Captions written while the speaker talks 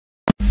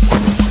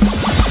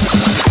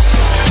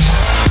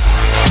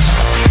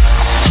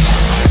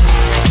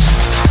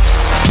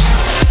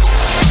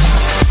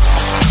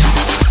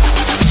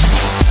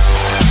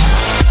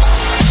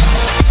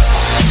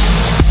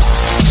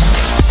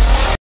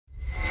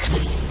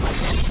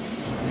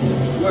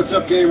what's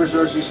up, gamers?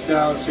 RC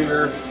Stylez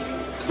here.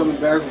 Coming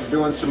back, we're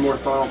doing some more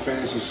Final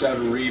Fantasy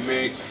VII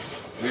Remake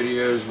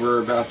videos. We're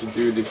about to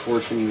do the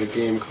portion of the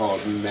game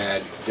called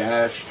Mad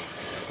Dash.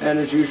 And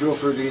as usual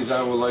for these, I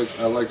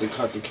like to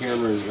cut the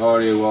camera and the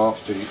audio off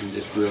so you can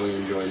just really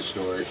enjoy the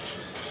story.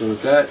 So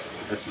with that,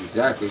 that's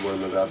exactly what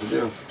I'm about to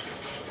do.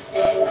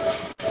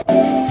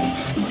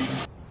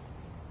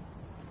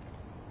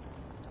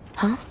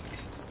 Huh?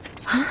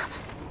 Huh?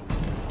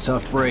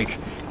 Tough break.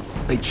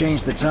 They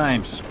changed the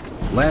times.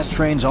 Last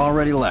train's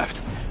already left.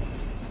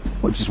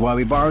 Which is why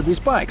we borrowed these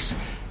bikes.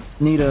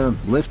 Need a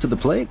lift to the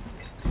plate?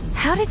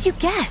 How did you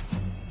guess?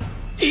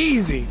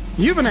 Easy.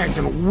 You've been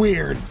acting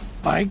weird.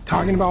 Like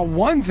talking about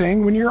one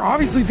thing when you're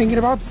obviously thinking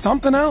about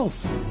something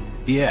else.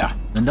 Yeah,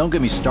 and don't get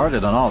me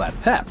started on all that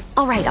pep.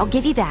 Alright, I'll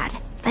give you that.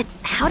 But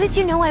how did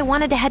you know I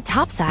wanted to head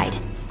topside?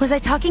 Was I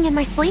talking in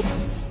my sleep?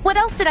 What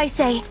else did I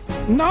say?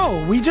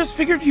 No, we just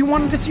figured you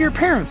wanted to see your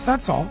parents,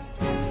 that's all.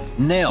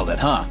 Nailed it,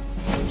 huh?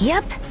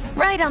 Yep,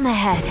 right on the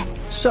head.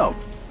 So,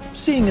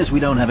 seeing as we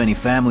don't have any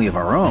family of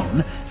our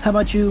own, how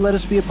about you let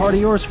us be a part of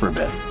yours for a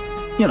bit?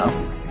 You know,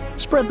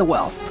 spread the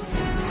wealth.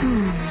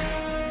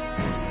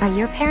 Are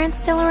your parents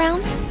still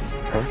around?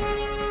 Huh?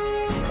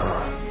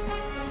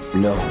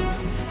 No.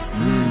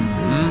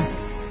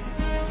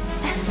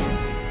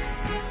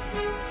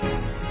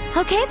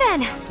 Okay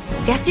then.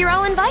 Guess you're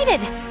all invited.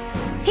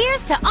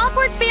 Here's to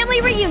awkward family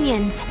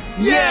reunions.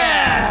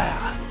 Yeah!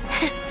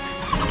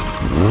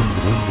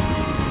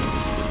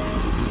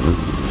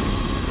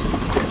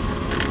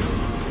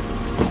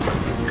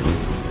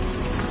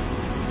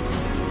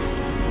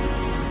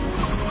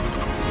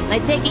 I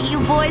take it you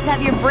boys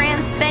have your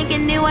brand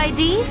spanking new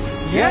IDs?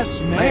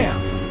 Yes, ma'am.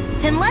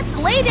 Then let's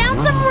lay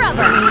down some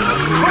rubber.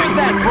 Crank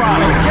that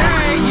throttle!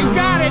 Okay, you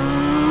got it.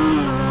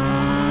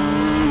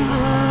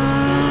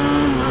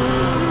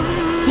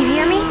 You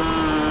hear me?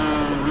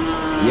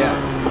 Yeah.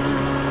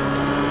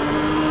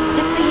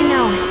 Just so you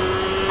know,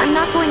 I'm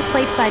not going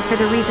plateside for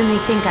the reason they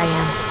think I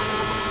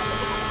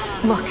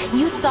am. Look,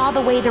 you saw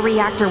the way the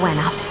reactor went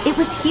up. It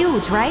was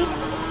huge, right?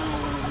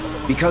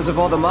 Because of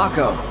all the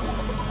Mako.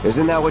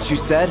 Isn't that what you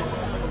said?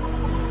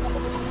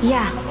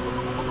 Yeah.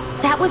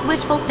 That was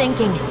wishful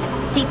thinking.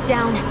 Deep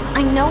down,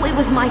 I know it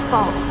was my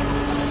fault.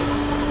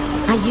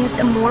 I used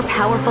a more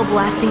powerful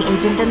blasting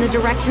agent than the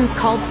directions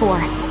called for.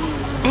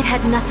 It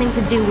had nothing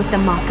to do with the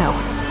Mako.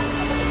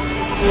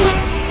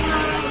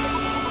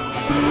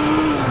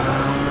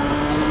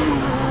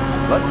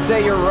 Let's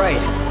say you're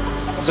right.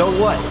 So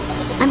what?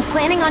 I'm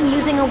planning on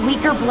using a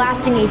weaker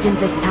blasting agent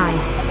this time.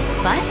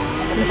 But,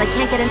 since I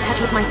can't get in touch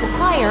with my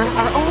supplier,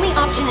 our only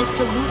option is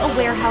to loot a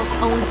warehouse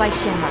owned by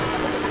Shinra.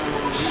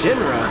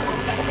 Shinra?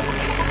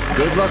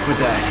 Good luck with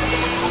that.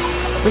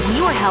 With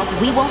your help,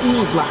 we won't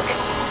need luck.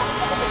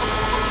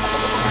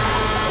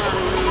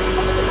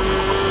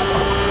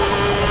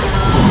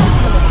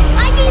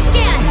 ID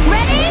scan!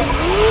 Ready?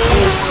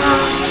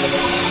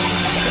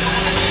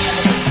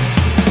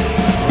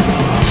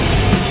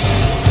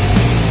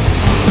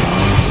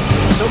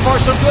 So far,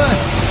 so good.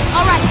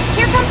 Alright,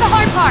 here comes the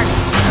hard part.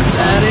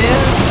 That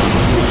is...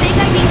 The big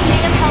IDs may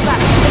have held up,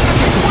 but from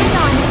this point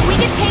on, if we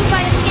get pinged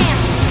by a scan...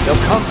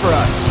 They'll come for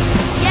us.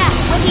 Yeah,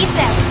 what he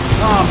said.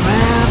 Oh,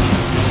 man.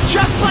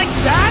 Just like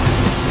that?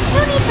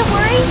 No need to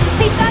worry.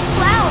 They've got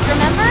Cloud,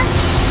 remember?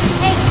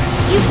 Hey,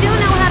 you do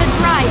know how to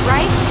drive,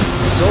 right?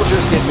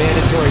 Soldiers get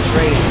mandatory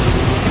training.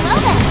 Well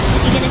then,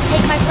 you gonna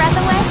take my breath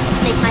away?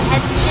 Make my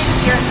head spin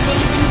with your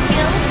amazing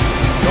skills?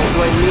 Don't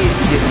blame me if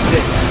you get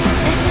sick.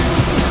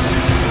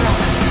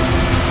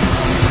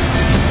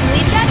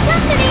 We've got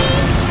company!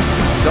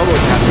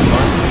 Someone's having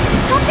fun.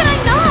 How can I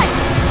not?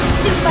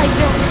 Suit by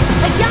villains,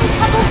 a young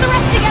couple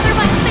thrust together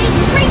by fate,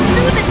 race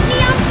through the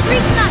neon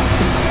street night.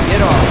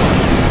 Get off.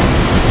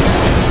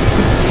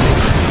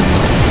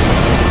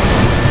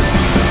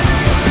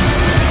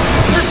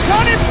 They're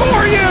coming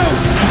for you!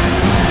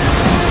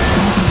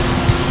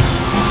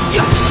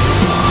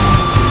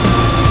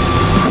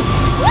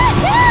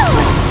 Woohoo!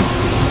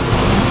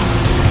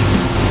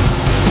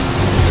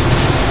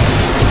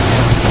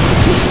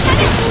 I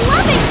just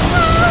love it!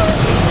 Oh,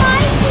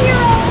 my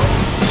hero!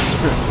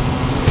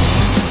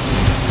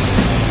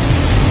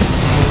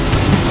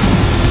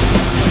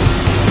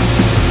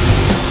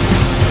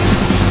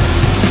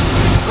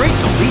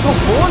 Streets of legal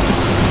force?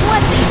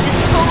 What, they just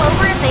pull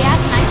over if they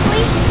ask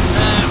nicely?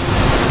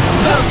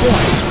 Fair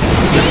point.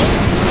 See?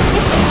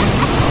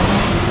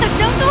 So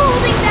don't go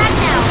holding back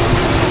now.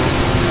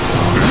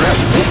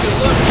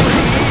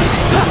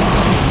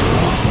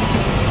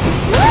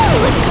 Woo!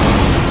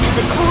 Have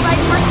the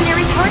cold-eyed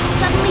mercenaries' hearts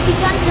suddenly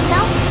begun to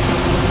melt?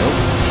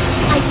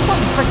 I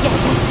won't forget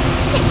it.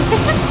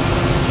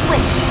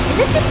 Wait, is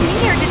it just me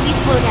or did we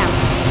slow down?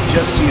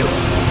 Just you.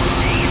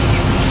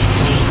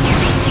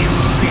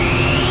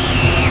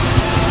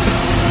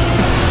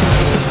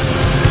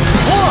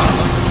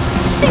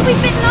 Think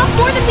we've bitten off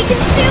more than we can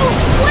chew.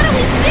 What do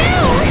we do?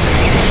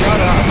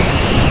 Shut up.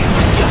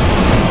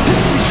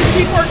 We should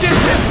keep our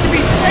distance to be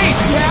safe,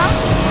 yeah?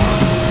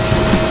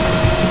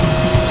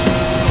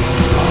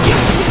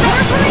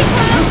 Better hurry,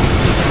 Cloud.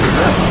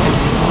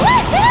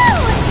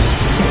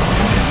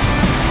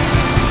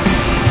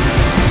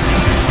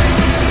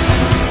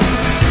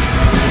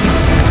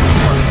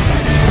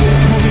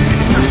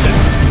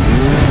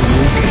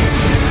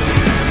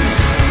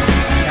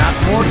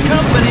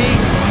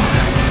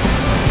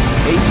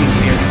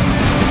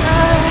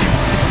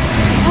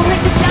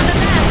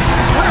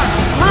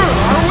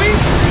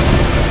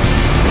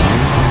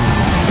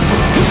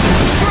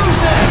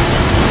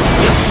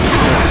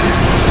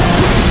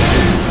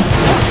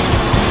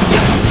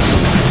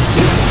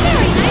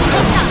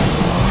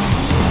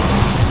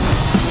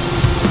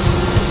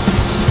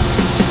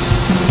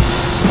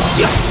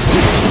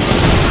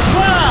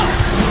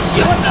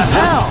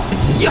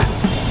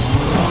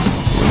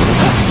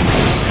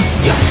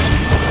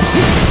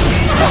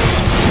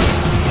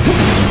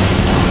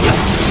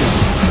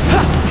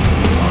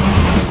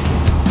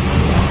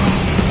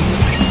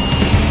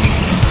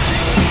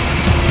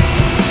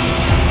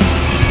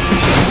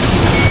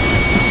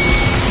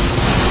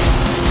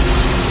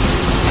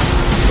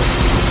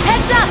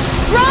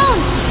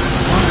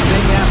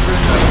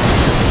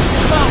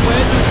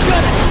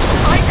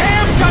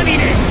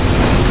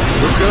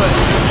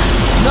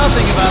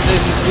 Nothing about this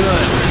is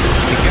good.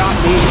 You got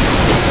me.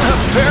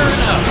 Fair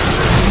enough.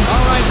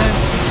 All right then,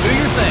 do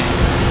your thing.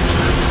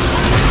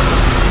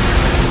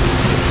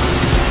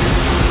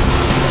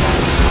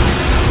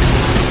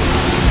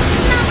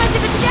 Not much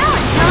of a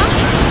challenge, huh?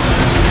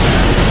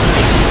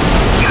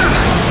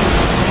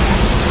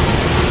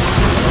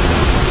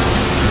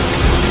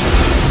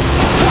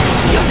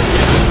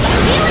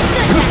 Feeling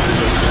good then.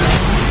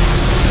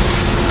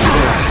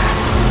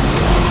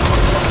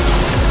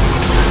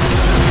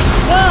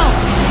 Wow!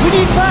 We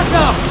need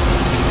backup!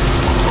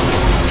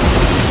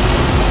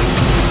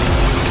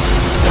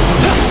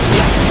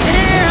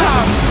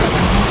 Damn!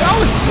 That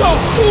was so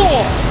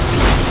cool!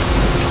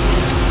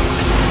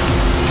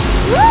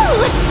 Woo!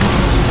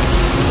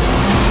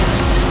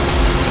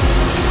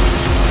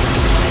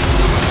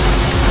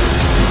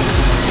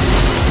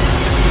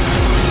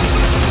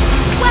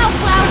 Wow,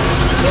 Cloud,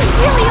 you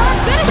really are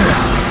good at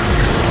this.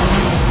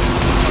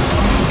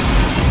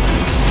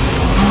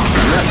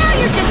 Now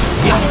you're just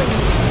silly.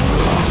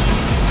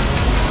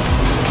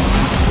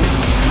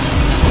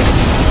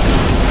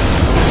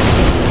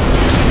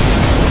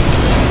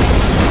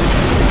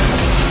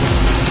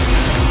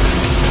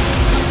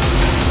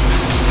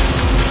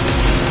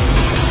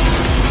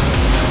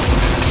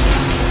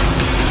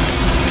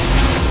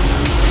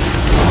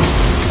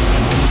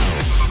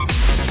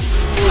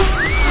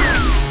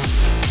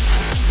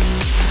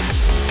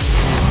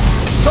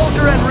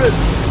 Soldier en route.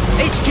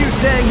 HQ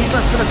saying he's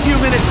less than a few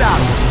minutes out.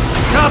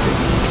 Copy.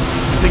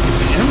 Think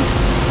it's him?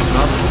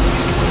 Probably.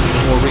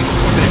 More reason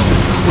to finish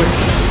this quick.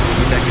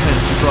 With that kind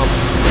of trouble.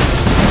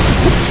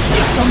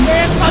 The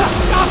man's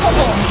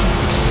unstoppable!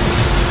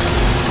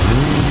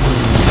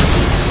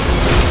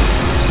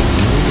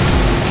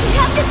 We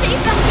have to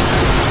save them.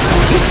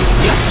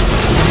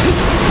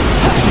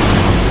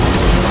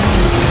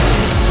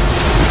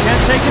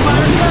 Can't take him by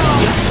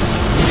himself!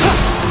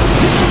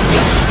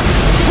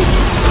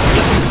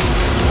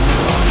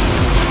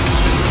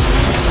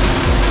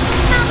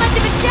 Not much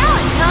of a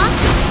challenge, huh?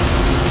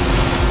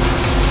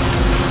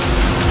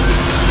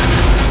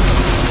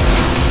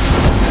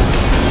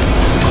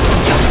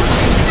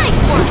 Nice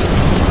work.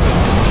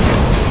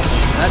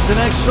 That's an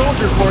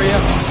ex-soldier for you.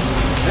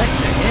 Next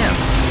to him,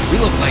 we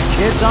look like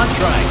kids on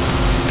trikes.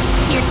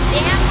 You're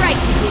damn right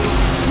you do.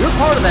 You're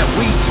part of that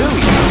we too,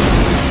 you know.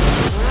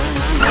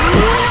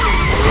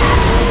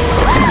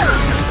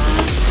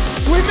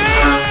 We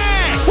made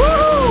it!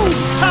 Woo!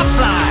 Top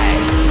fly!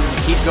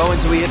 Keep going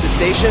till we hit the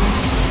station?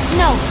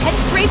 No, head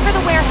straight for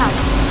the warehouse.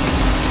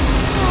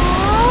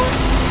 Aww.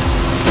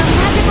 The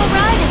magical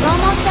ride is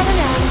almost at an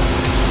end.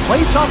 Why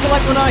are you talking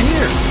like we're not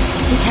here?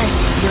 Because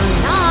you're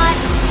not.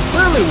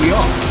 Clearly we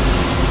are.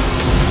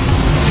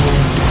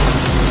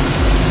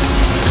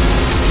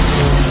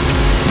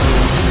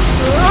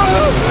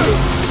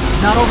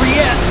 Not over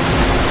yet.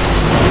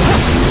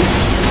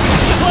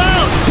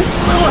 Cloud!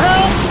 Little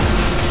help!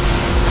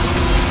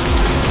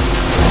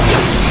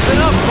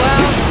 Enough,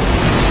 Cloud!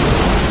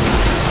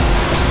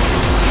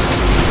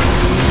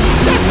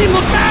 Jesse,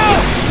 look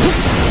out!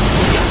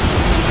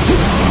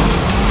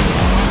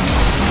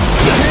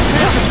 Can't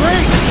catch a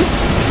break!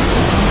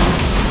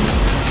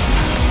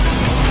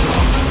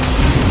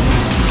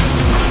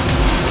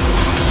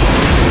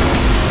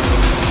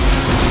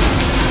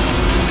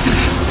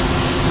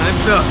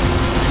 Time's up.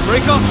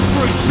 Break off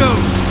before he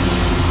shows.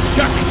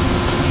 Copy.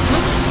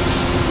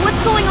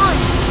 What's going on?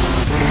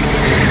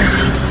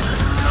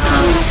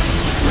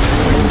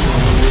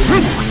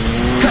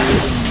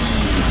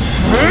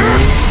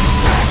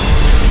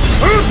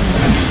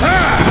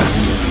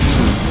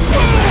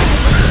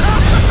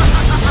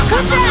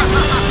 Who's that?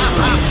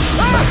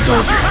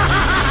 Soldier.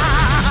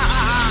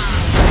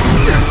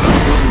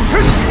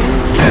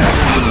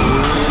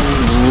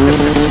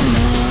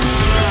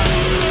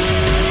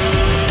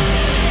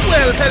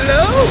 Well,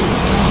 hello!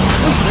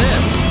 What's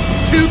this?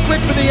 Too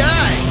quick for the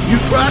eye. You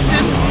cross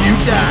him, you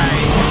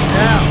die.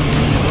 Now,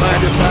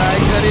 mind if I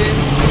cut in?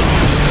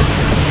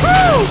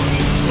 Woo!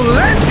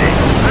 Splendid!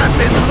 I've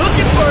been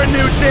looking for a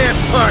new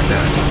dance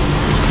partner.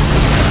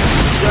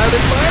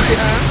 Private party,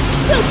 huh?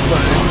 That's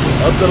fine.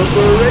 I'll settle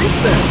for a race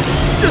then.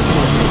 Just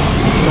one.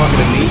 Talking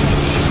to me?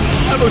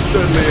 I most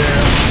certainly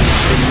am.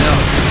 No.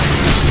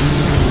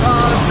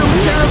 So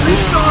terribly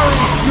sorry.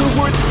 Your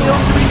words fail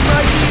to reach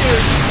my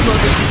ears.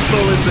 Sluggish and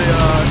slow as they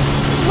are.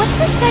 What's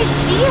this guy's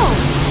deal?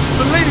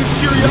 The lady's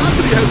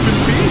curiosity has been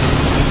piqued.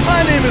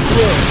 My name is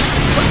Will,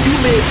 but you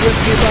may address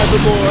me by the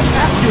more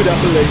accurate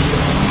appellation.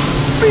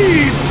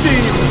 Speed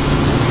Demon!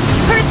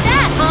 Heard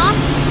that, huh?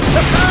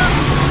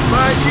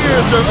 My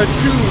ears are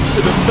attuned to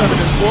the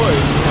feminine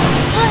voice.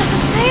 Ugh,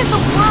 this guy is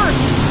the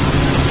worst.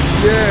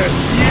 Yes,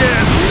 this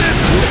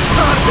is the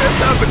contest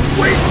I've been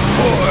waiting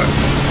for.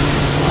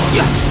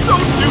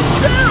 Don't you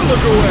dare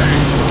look away.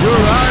 Your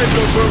eyes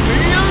are for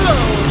me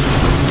alone.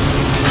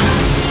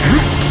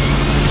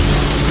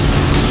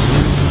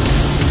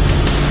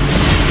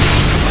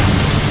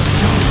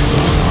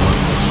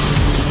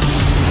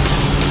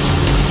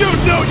 You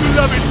know you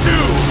love it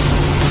too!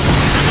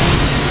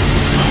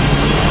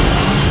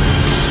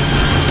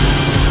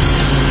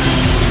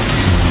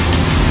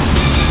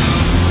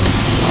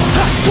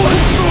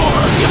 Once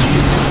more!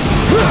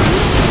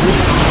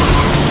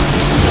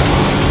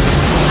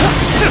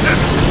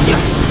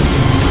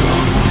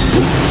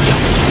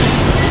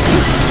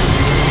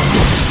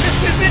 This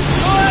isn't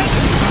good!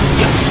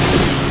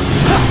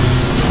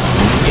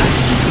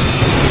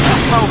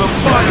 How the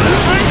fire!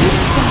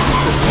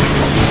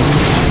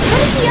 What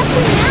is he up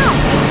to now?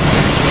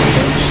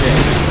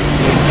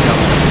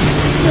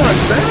 Not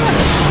bad!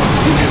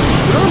 He is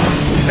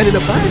enormous and an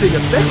abiding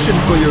affection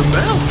for your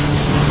mount.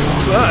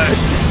 But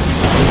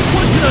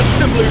one cannot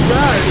simply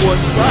ride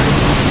one's bike.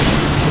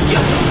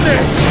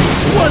 Nay,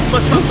 one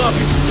must unlock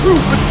its true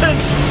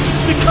potential,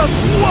 become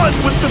one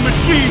with the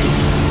machine,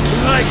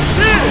 like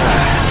this!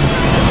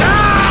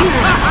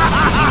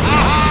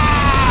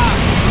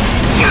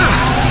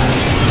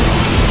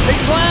 Hey,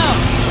 Cloud!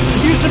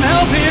 Could use some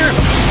help here!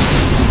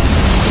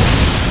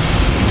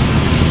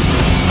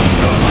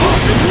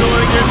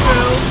 Enjoying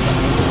yourselves?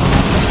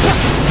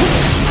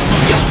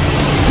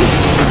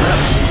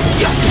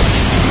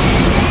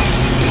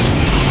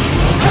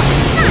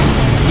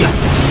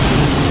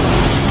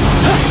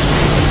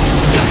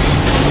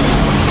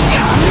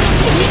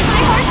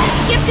 My heart has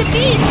skipped a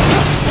beat!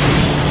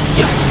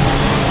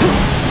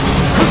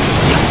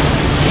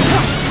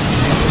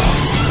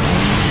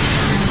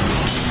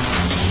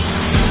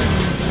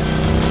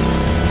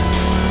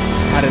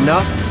 Had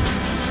enough?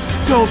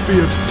 Don't be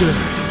absurd.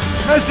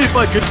 As if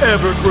I could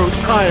ever grow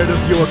tired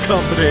of your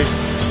company.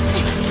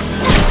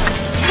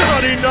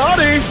 Naughty,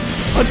 naughty!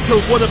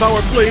 Until one of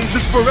our flames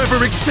is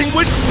forever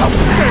extinguished, our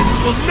games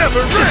will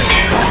never end!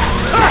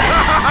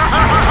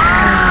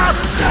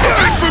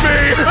 Wait for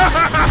me!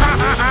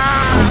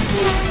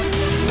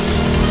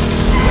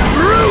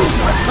 Rude!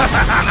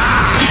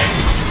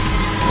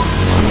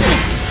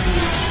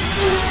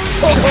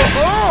 Ho ho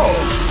ho!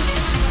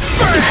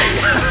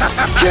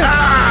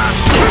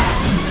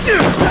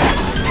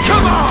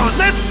 Come on,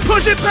 let's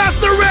push it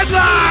past the red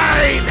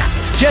line!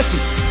 Jesse,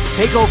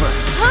 take over.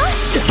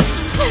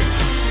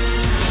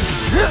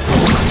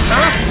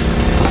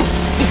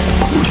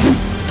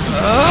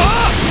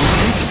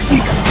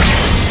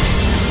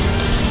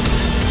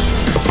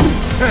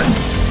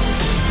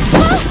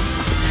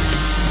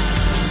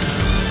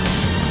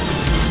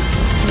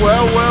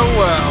 Well, well,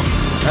 well.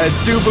 I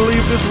do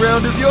believe this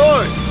round is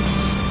yours.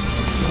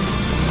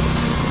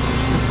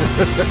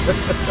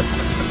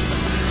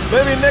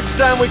 Maybe next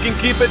time we can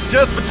keep it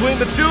just between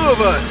the two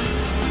of us.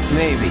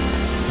 Maybe.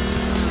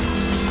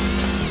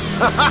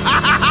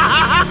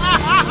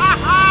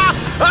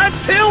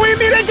 Until we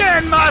meet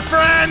again, my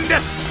friend!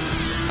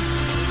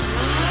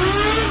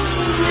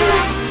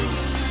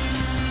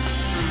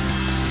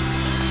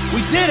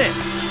 We did it!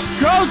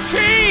 Go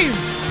team!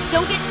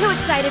 Don't get too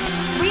excited.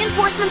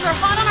 Reinforcements are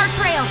hot on our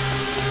trail.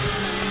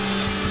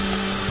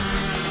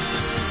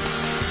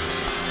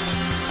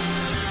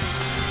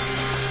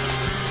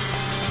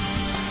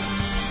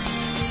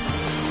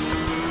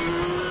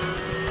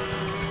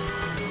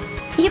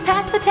 You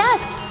passed the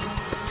test.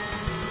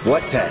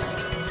 What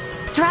test?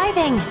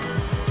 Driving.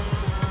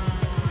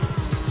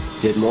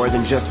 Did more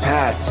than just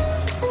pass.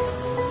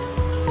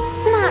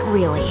 Not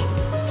really.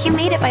 You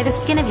made it by the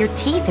skin of your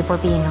teeth, if we're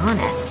being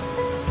honest.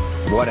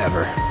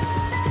 Whatever.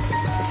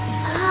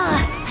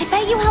 I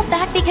bet you held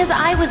back because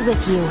I was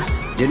with you.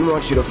 Didn't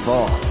want you to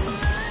fall.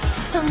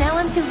 So now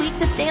I'm too weak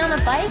to stay on a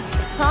bike?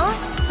 Huh?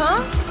 Huh?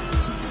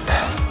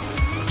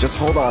 Just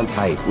hold on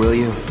tight, will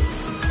you?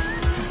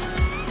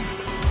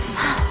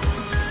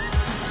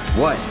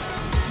 What?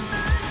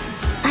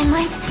 I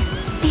might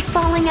be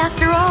falling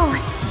after all.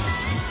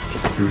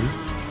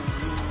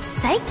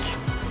 Psych?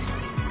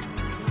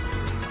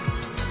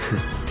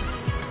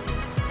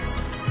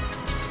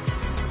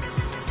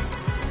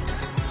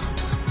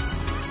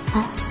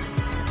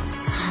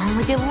 Oh,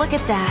 would you look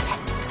at that?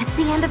 It's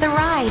the end of the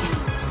ride.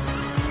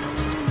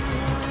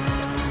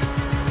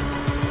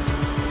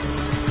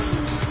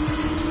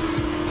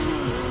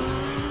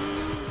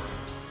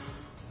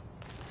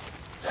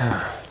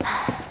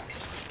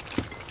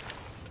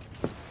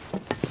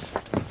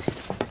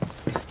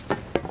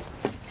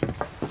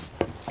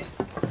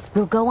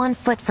 We'll go on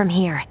foot from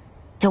here.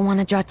 Don't want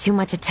to draw too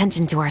much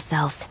attention to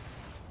ourselves.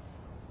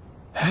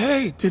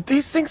 Hey, did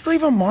these things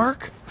leave a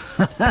mark?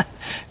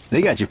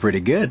 They got you pretty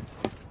good.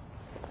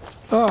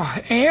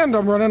 And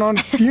I'm running on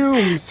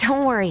fumes.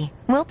 Don't worry,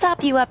 we'll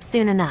top you up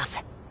soon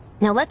enough.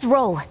 Now let's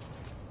roll.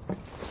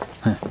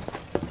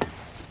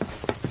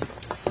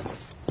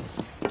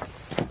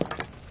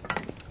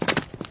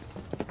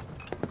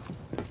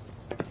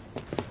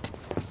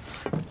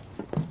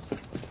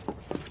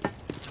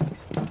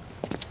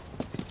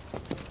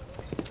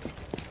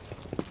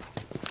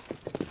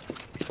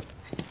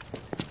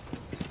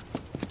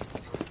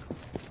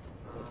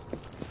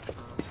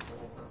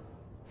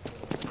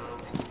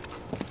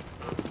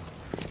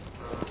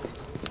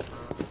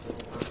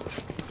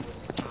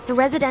 The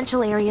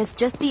residential area's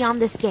just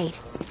beyond this gate.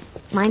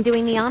 Mind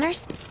doing the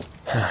honors?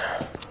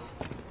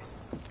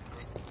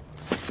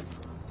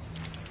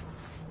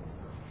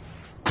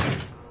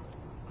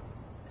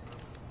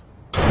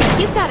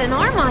 You've got an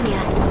arm on you.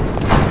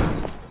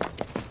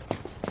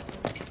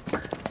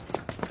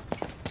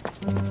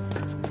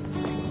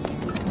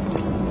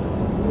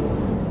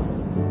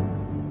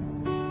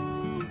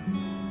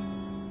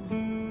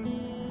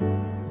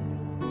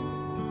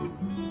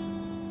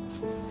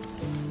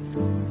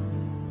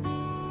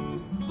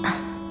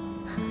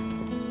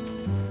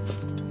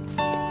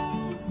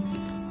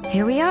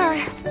 Here we are.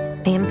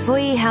 The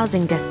employee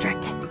housing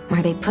district,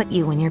 where they put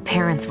you when your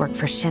parents work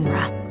for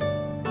Shinra.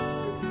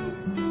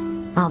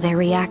 While their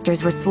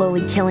reactors were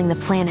slowly killing the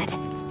planet,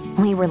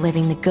 we were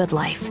living the good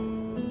life.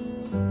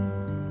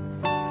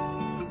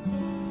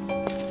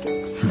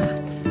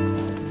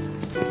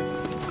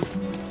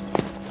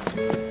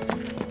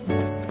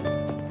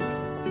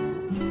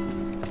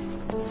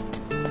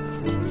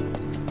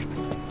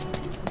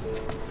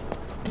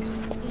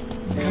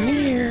 Come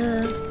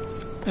here.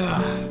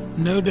 Ugh,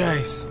 no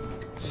dice.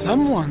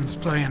 Someone's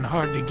playing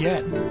hard to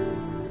get.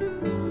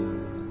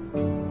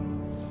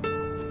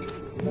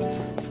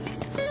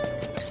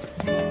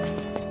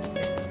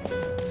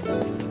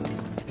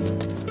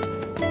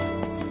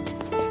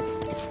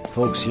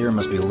 Folks here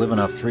must be living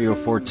off 3 or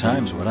 4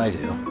 times what I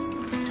do.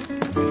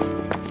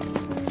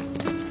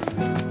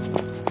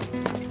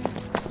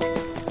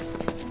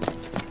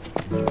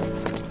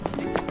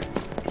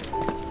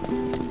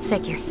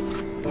 Figures.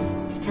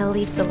 Still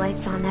leaves the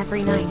lights on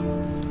every night.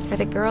 For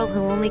the girl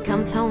who only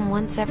comes home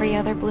once every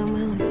other blue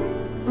moon.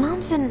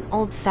 Mom's an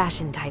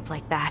old-fashioned type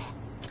like that.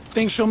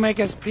 Think she'll make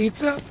us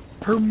pizza?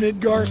 Her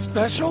Midgar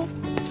special?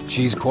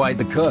 She's quite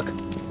the cook.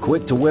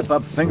 Quick to whip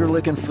up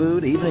finger-licking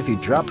food, even if you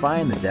drop by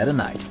in the dead of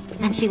night.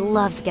 And she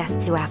loves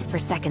guests who ask for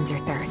seconds or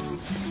thirds.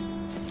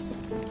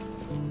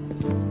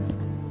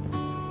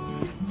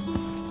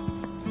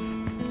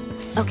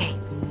 Okay,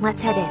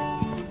 let's head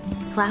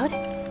in. Cloud,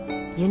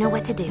 you know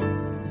what to do.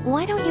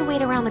 Why don't you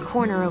wait around the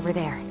corner over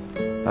there?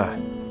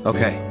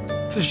 Okay.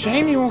 It's a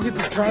shame you won't get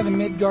to try the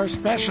Midgar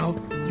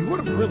special. You would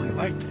have really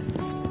liked it.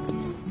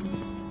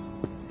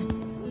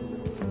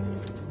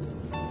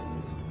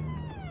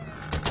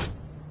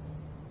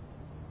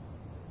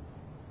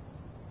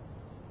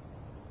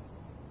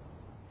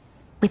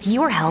 With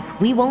your help,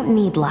 we won't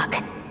need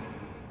luck.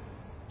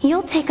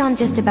 You'll take on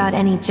just about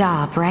any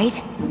job,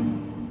 right?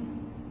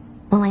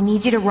 Well, I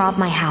need you to rob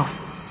my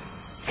house.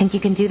 Think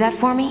you can do that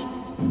for me?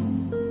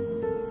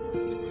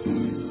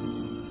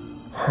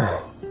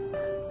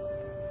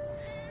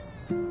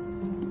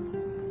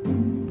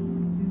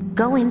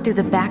 Go in through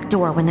the back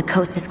door when the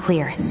coast is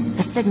clear.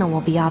 The signal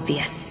will be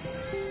obvious.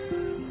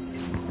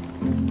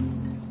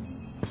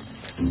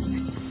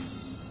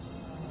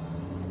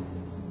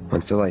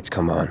 Once the lights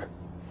come on,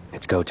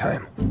 it's go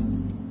time.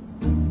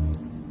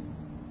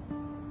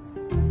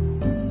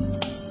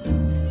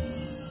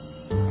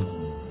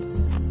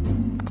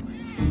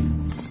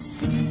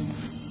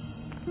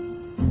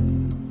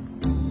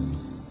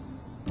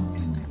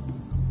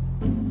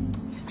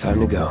 Time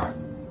to go.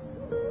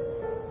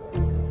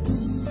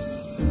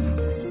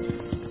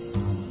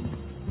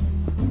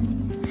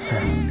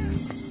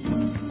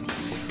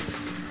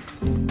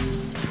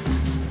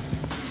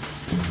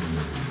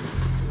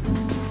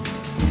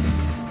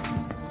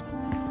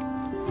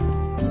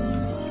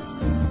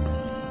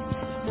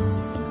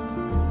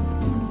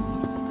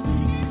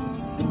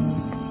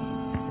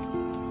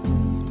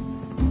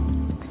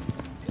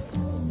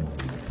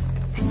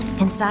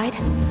 Inside,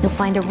 you'll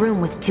find a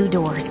room with 2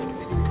 doors.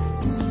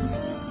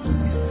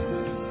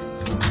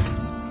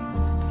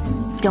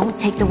 Don't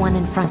take the one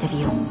in front of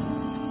you.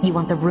 You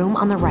want the room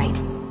on the right.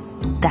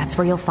 That's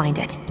where you'll find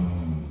it.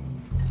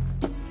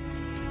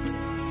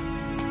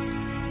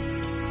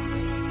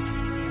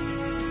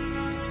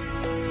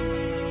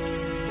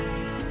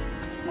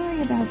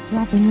 Sorry about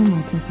dropping in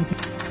like this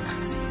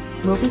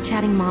again. We'll be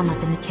chatting Mom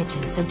up in the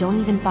kitchen, so don't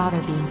even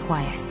bother being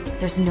quiet.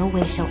 There's no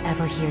way she'll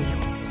ever hear you.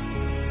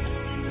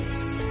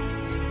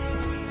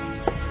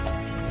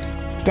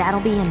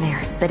 Dad'll be in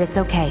there, but it's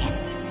okay.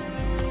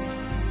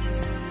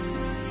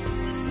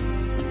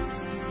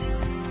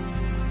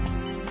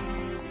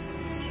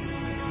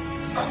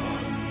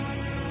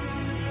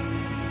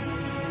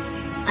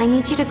 I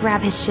need you to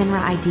grab his Shinra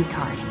ID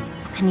card.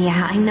 And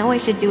yeah, I know I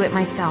should do it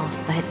myself,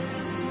 but...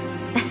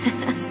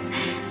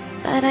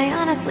 but I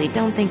honestly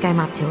don't think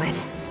I'm up to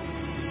it.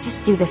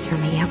 Just do this for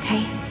me,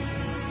 okay?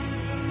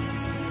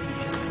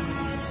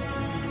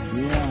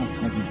 Yeah,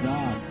 like your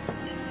dog.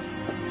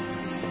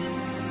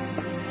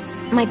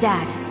 My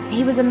dad.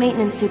 He was a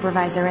maintenance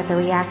supervisor at the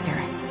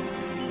reactor.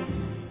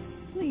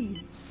 Please,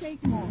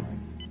 take more.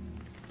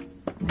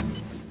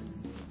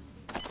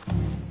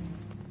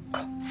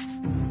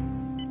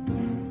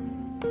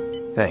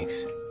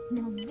 Thanks.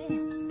 Now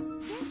this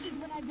is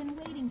what I've been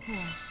waiting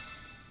for.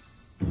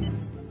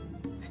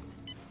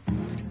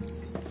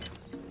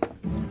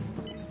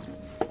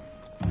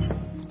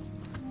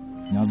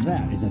 Now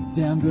that is a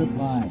damn good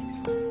pie.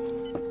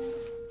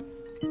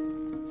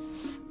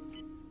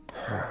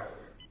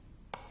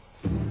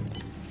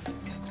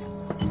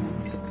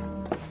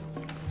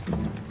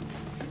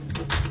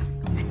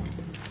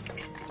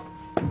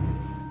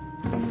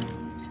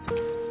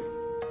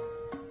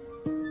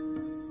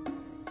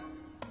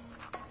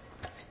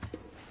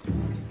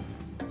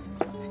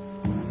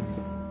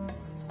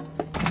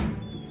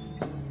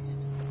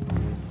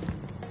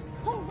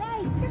 All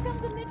right, here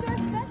comes a Midgar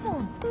special. Hey, Cloud! What are you doing? Please, take more. Now this is what I've been waiting for. Will you chatting Mom up in the kitchen so don't even bother being quiet? There's no way she'll ever hear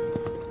you.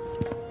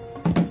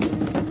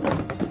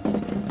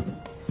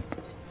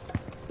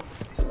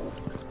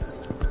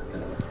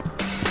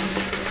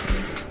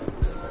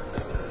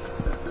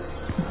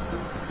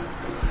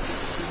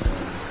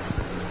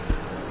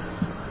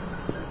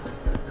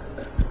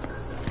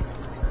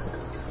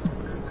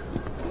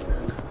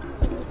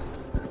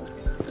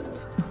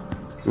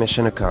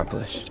 Mission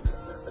accomplished.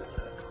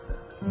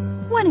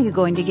 When are you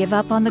going to give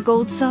up on the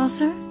gold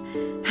saucer?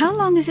 How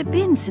long has it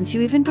been since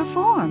you even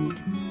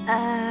performed?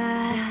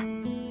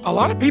 A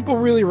lot of people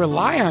really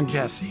rely on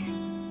Jesse.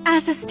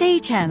 As a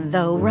stagehand,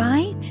 though,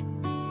 right?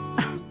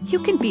 You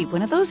can be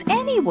one of those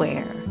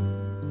anywhere.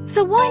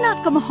 So why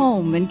not come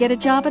home and get a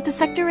job at the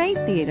Sector 8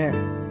 theater?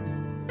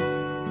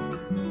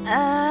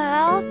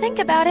 I'll think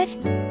about it.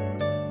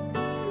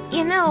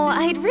 You know,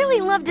 I'd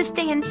really love to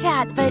stay and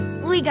chat, but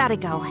we gotta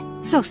go.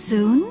 So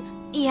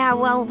soon? Yeah,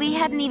 well, we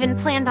hadn't even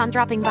planned on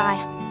dropping by.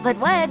 But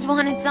Wedge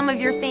wanted some of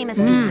your famous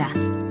pizza.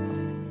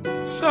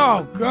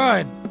 So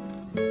good.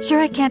 Sure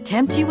I can't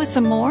tempt you with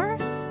some more?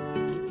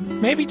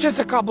 Maybe just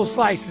a couple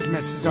slices,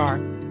 Mrs. R.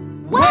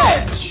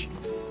 Wedge!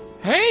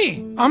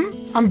 Hey,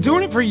 I'm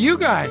doing it for you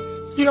guys.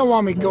 You don't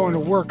want me going to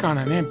work on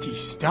an empty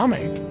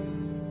stomach.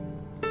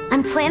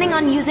 I'm planning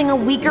on using a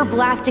weaker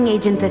blasting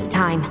agent this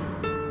time.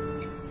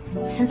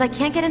 Since I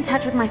can't get in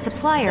touch with my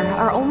supplier,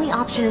 our only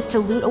option is to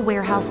loot a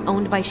warehouse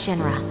owned by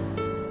Shinra.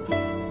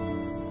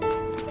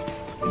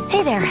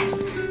 Hey there.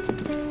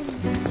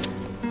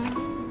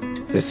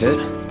 This it?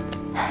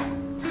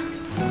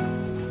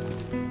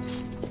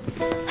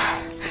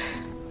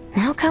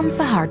 Now comes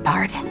the hard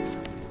part.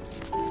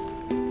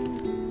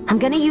 I'm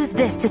gonna use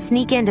this to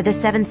sneak into the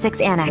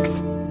 7-6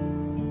 annex.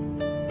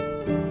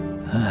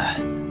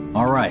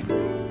 All right,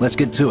 let's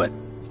get to it.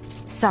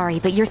 Sorry,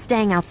 but you're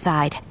staying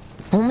outside.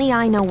 Only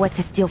I know what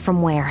to steal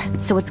from where,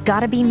 so it's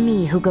gotta be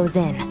me who goes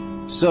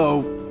in. So,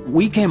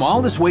 we came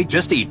all this way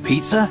just to eat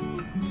pizza?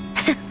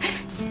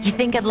 You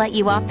think I'd let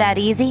you off that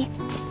easy?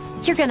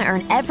 You're gonna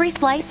earn every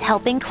slice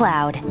helping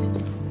Cloud.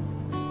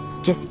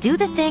 Just do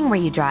the thing where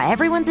you draw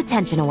everyone's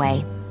attention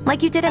away,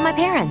 like you did at my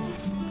parents'.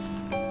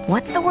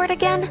 What's the word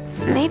again?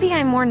 Maybe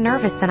I'm more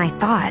nervous than I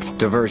thought.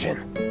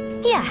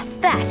 Diversion. Yeah,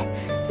 that.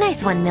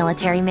 Nice one,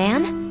 military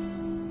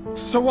man.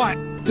 So what?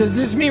 Does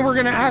this mean we're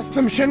gonna ask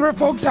some Shinra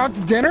folks out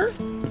to dinner?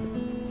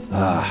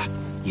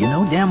 You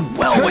know damn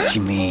well what she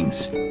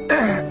means.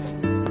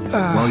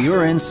 While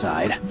you're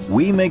inside,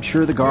 we make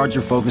sure the guards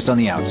are focused on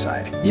the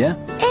outside, yeah?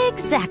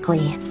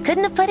 Exactly.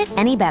 Couldn't have put it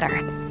any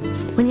better.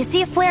 When you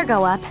see a flare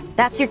go up,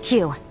 that's your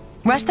cue.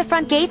 Rush the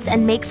front gates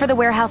and make for the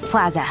warehouse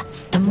plaza.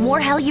 The more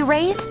hell you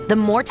raise, the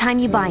more time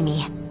you buy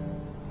me.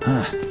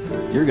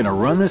 You're gonna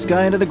run this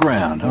guy into the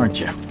ground, aren't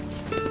you?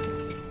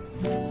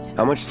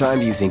 How much time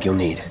do you think you'll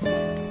need?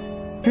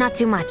 Not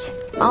too much.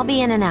 I'll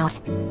be in and out.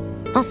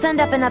 I'll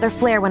send up another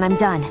flare when I'm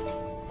done.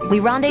 We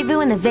rendezvous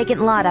in the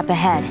vacant lot up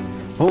ahead.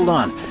 Hold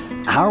on.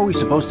 How are we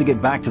supposed to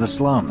get back to the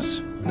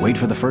slums? Wait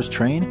for the first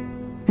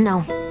train?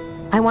 No.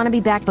 I want to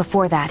be back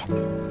before that.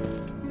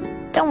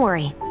 Don't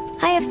worry.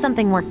 I have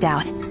something worked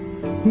out.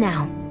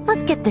 Now,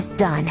 let's get this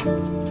done.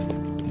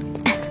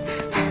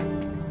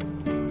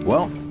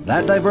 Well,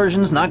 that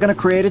diversion's not gonna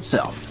create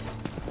itself.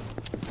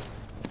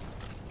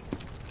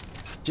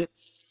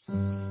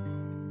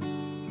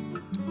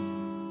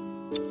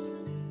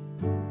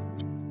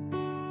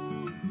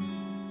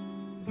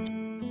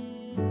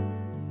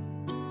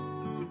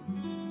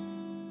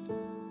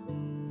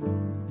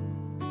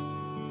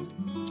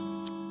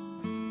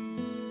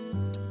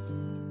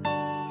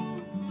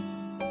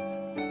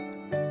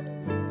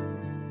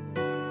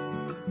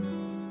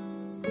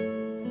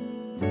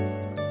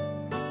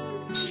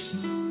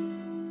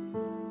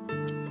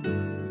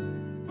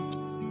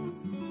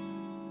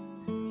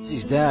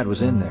 His dad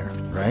was in there,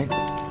 right?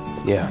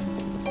 Yeah.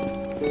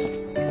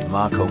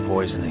 Mako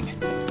poisoning.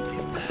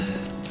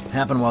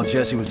 Happened while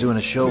Jesse was doing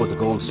a show with the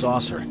gold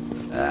saucer.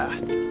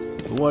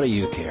 But what do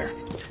you care?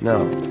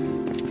 No.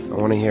 I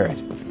want to hear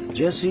it.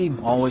 Jessie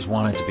always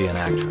wanted to be an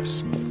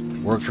actress.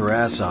 Worked her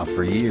ass off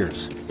for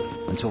years.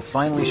 Until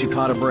finally she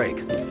caught a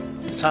break.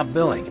 Top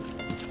billing.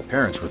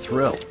 Parents were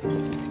thrilled.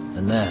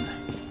 And then,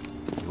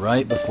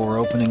 right before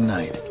opening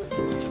night...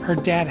 Her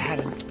dad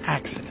had an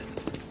accident.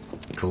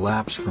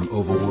 Collapsed from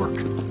overwork.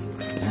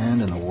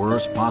 And in the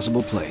worst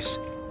possible place.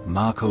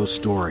 Mako's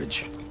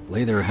storage.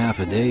 Lay there half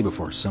a day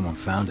before someone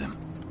found him.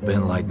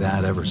 Been like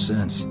that ever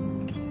since.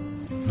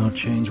 No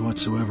change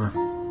whatsoever.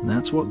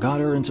 That's what got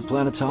her into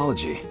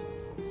planetology.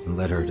 And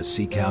led her to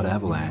seek out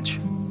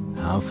Avalanche.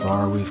 How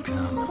far we've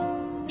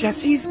come.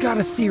 Jesse's got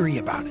a theory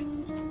about it.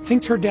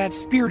 Thinks her dad's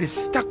spirit is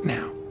stuck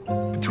now.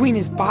 Between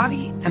his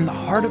body and the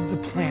heart of the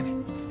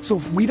planet. So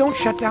if we don't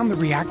shut down the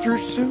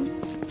reactors soon...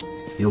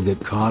 He'll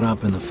get caught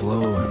up in the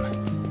flow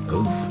and...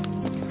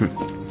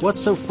 poof.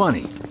 What's so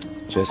funny?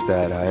 Just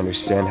that I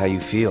understand how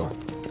you feel.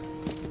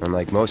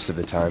 Unlike most of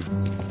the time.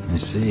 I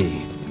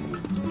see.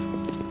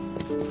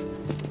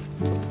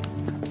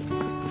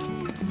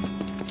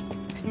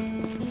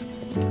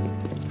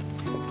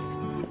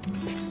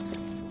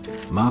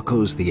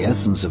 Mako's the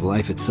essence of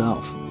life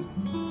itself.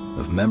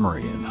 Of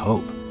memory and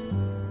hope.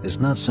 It's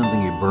not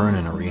something you burn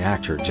in a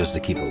reactor just to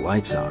keep the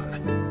lights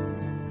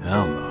on.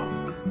 Hell no.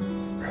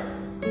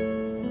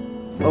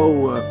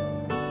 Oh,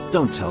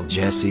 don't tell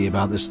Jessie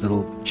about this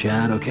little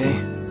chat, okay?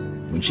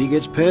 When she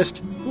gets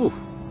pissed, ooh,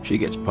 she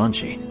gets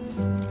punchy.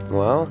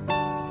 Well,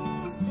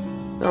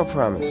 no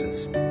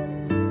promises.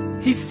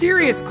 He's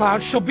serious,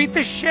 Cloud. She'll beat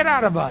the shit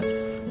out of us.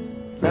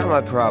 Not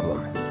my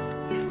problem.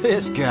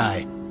 This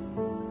guy.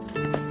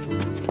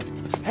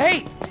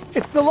 Hey,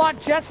 it's the lot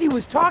Jesse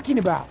was talking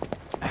about.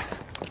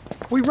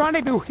 We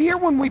rendezvous here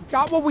when we've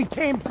got what we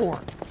came for.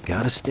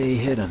 Gotta stay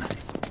hidden.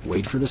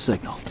 Wait for the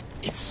signal.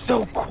 It's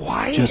so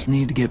quiet. Just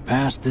need to get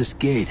past this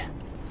gate.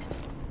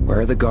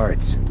 Where are the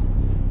guards?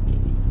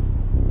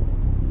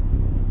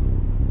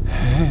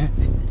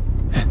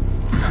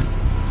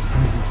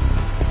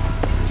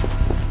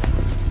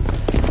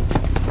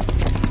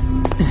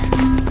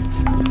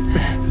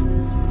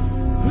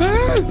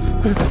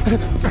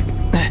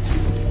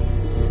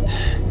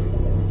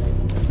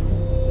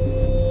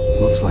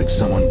 Looks like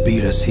someone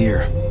beat us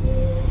here.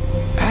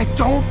 And I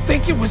don't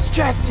think it was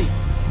Jesse.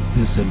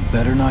 This had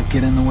better not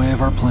get in the way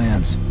of our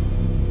plans.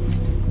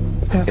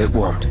 It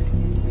won't.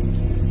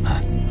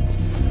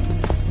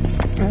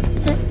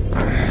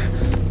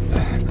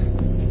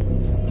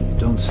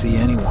 Don't see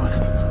anyone.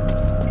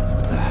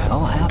 What the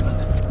hell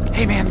happened?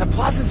 Hey man, the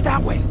plaza's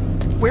that way.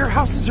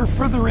 Warehouses are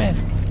further in.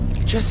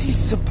 Jesse's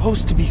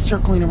supposed to be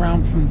circling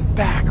around from the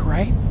back,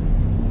 right?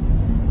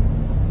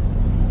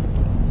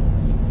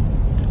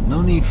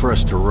 No need for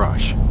us to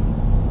rush.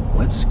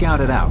 Let's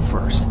scout it out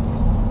first.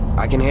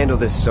 I can handle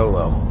this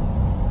solo.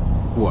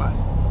 What?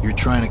 You're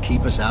trying to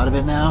keep us out of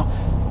it now?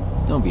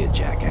 Don't be a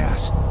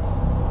jackass.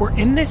 We're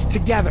in this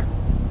together.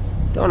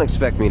 Don't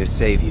expect me to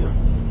save you.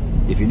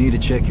 If you need to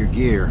check your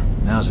gear,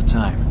 now's the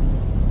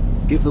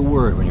time. Give the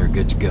word when you're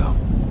good to go.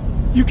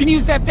 You can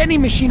use that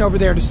vending machine over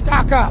there to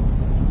stock up.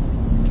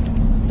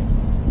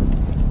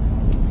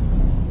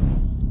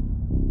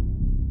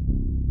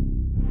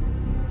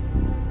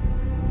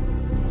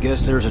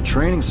 Guess there's a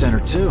training center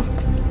too.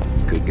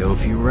 Could go a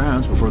few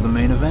rounds before the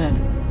main event.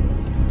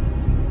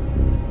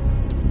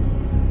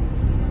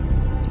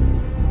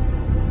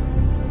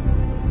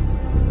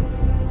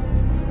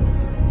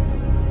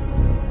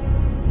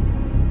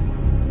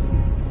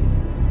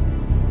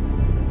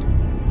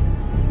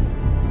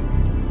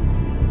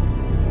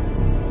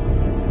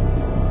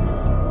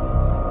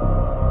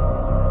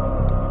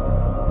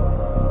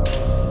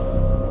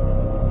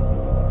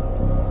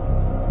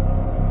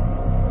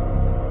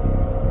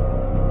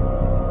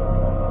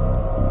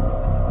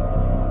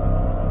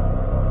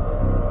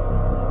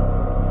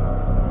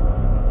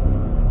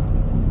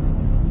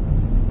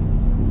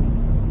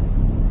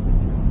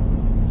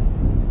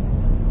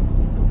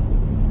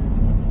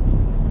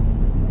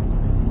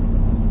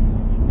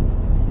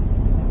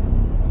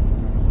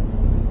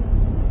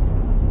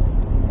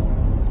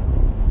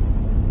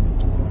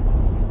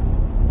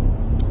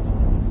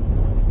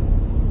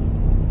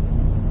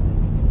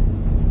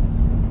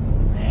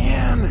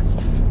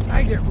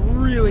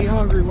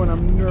 When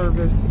I'm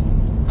nervous.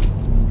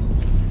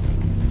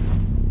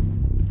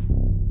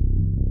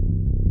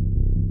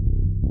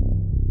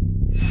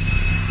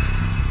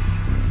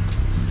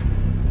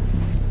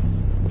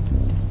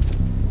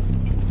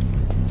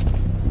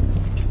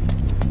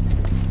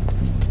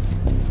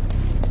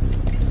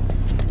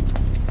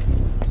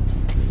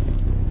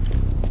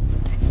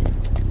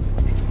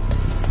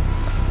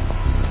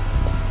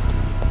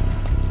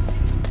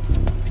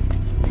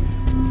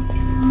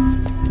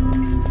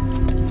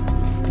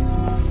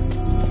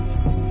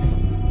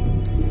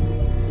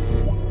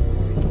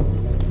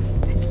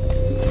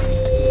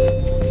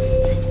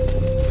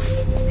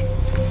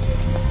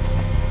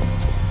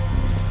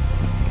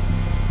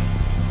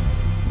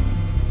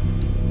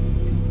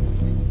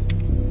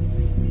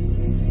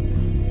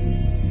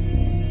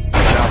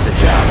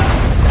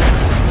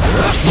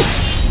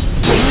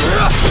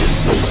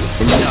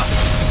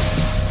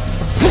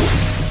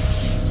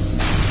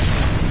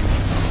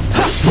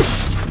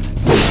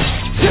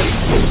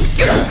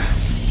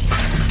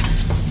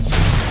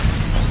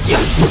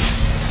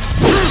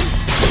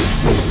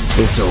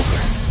 It's over.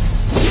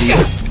 See ya.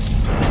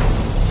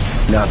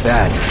 Not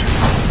bad.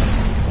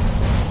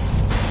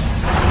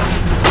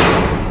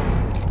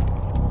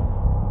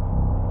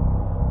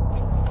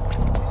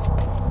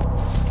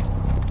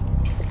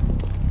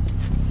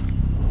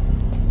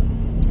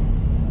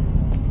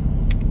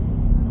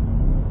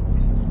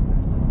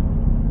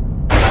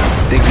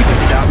 Think you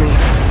can stop me?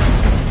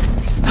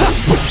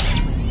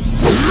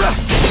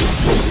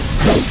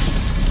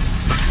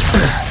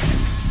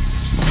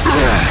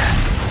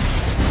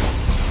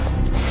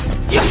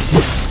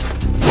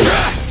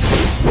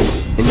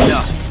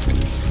 Enough.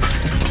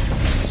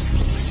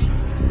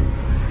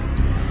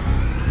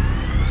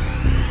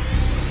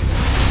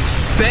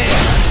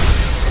 Bam!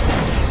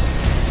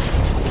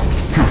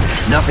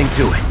 Nothing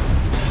to it.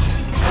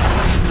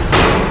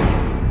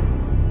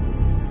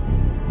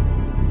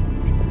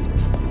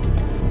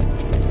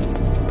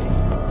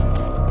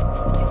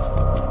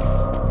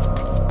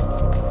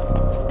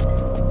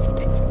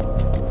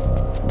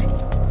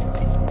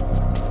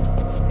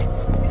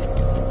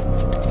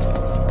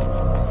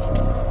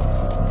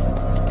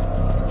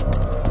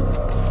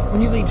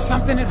 When you leave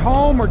something at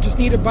home or just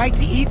need a bite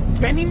to eat,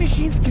 vending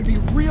machines can be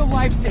real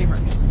lifesavers.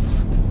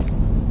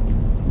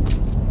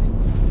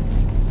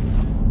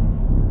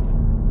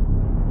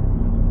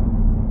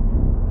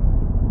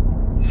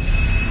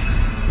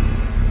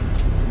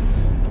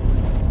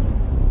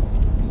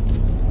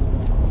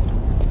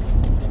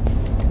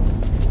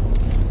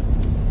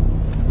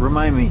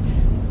 Remind me,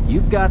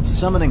 you've got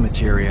summoning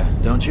materia,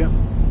 don't you?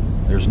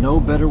 There's no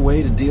better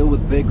way to deal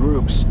with big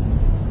groups.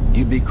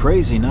 You'd be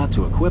crazy not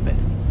to equip it.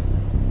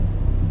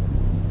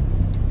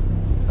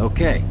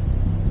 Okay,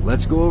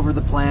 let's go over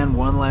the plan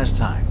one last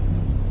time.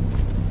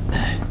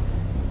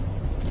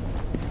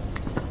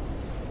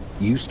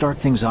 You start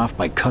things off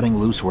by cutting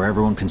loose where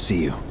everyone can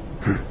see you.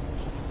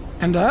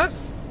 And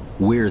us?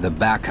 We're the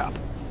backup.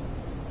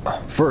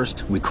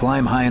 First, we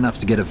climb high enough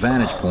to get a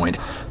vantage point,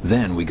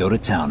 then we go to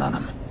town on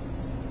them.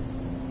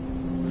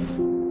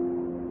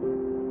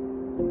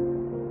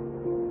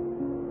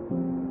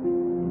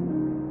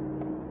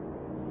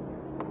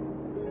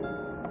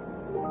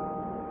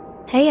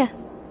 Heya.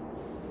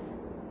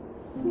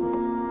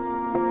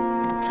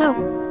 So,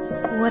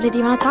 what did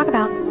you want to talk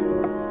about?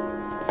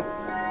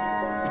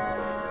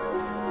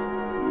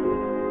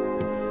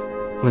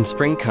 When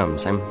spring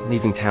comes, I'm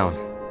leaving town.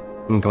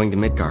 I'm going to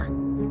Midgar.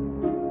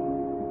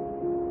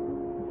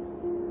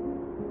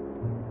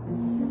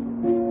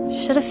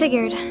 Should have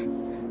figured.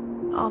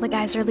 All the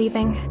guys are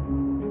leaving.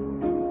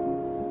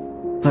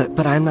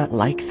 But I'm not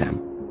like them.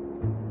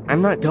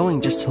 I'm not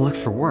going just to look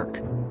for work.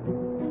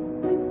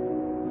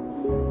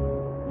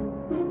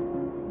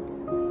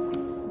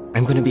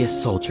 I'm going to be a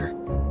soldier.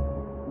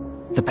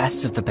 The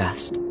best of the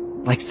best.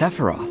 Like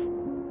Sephiroth.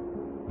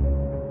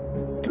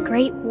 The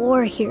Great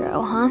War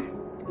hero, huh?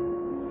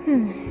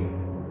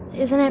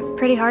 Isn't it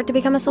pretty hard to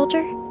become a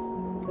soldier?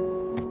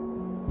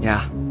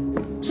 Yeah.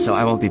 So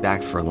I won't be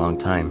back for a long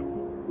time.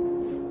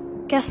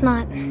 Guess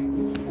not.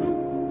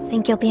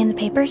 Think you'll be in the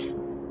papers?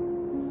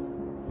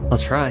 I'll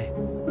try.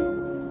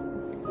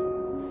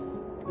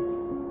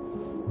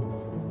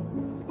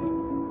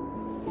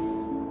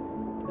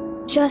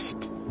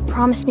 Just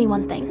promise me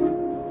one thing.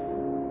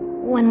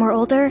 When we're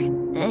older,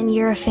 and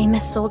you're a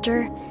famous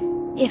soldier,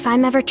 if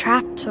I'm ever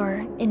trapped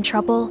or in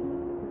trouble,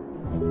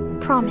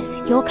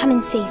 promise you'll come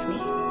and save me.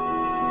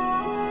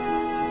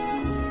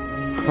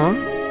 Huh?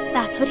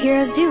 That's what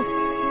heroes do.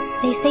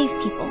 They save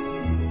people.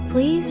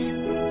 Please?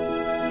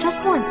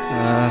 Just once.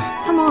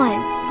 Come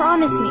on,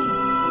 promise me.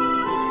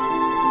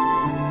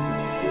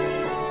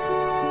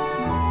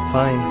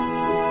 Fine.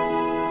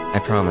 I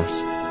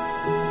promise.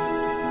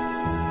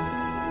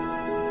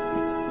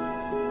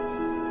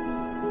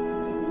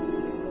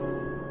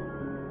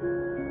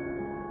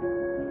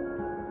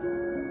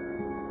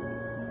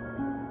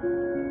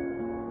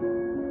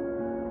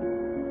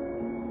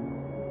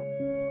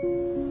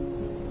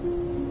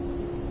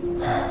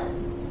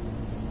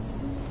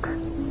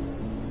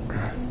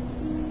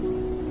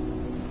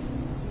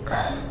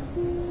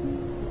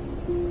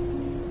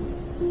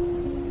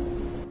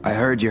 I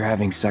heard you're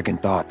having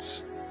second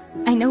thoughts.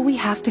 I know we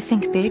have to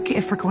think big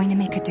if we're going to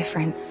make a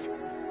difference.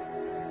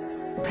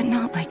 But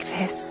not like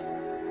this.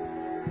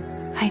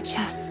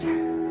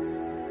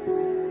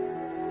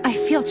 I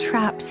feel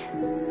trapped.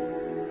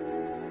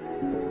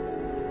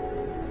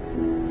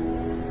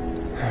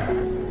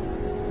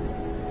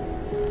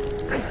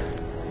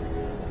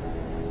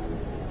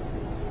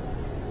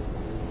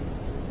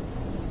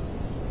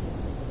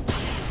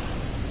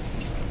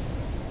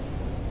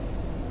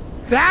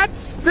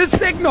 That's the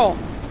signal!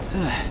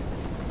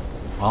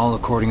 All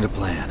according to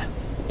plan.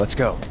 Let's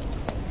go.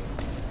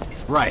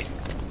 Right.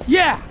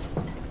 Yeah!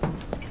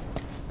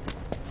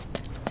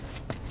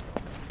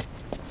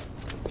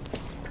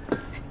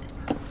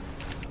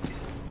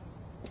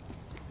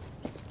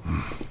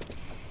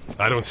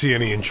 I don't see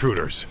any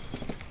intruders.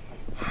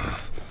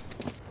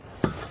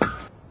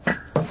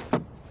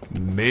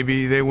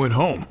 Maybe they went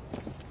home.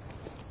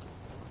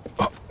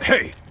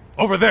 Hey!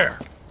 Over there!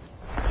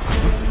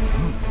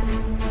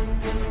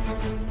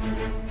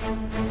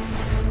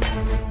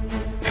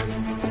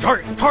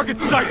 Target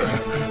sighted!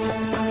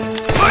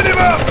 Light him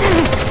up!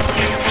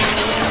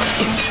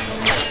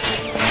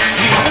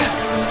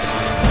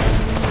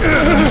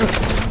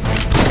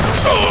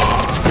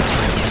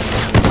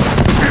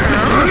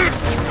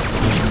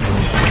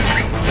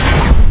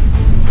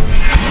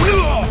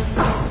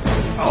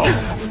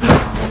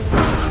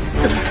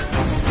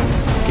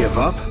 Give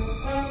up?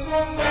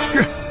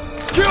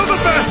 Kill the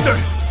bastard!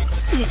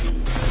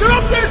 They're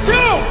up there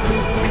too!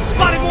 We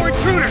spotted more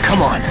intruders!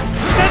 Come on.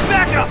 Send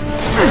back up!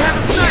 We have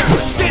a sniper!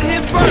 Get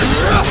him first!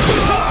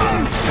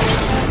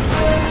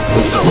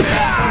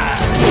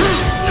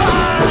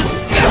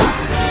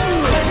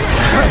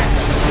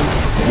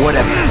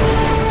 Whatever.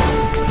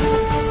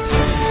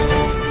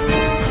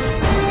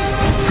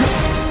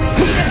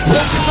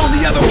 Focus on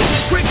the other one!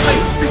 Quickly!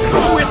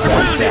 Before we're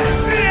surrounded!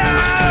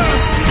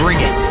 Bring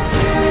it.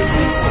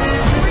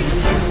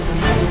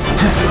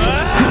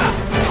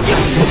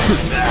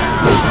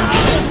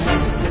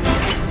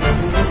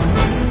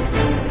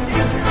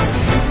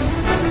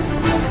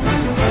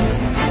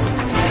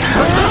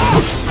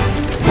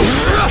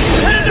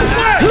 Head in the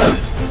way!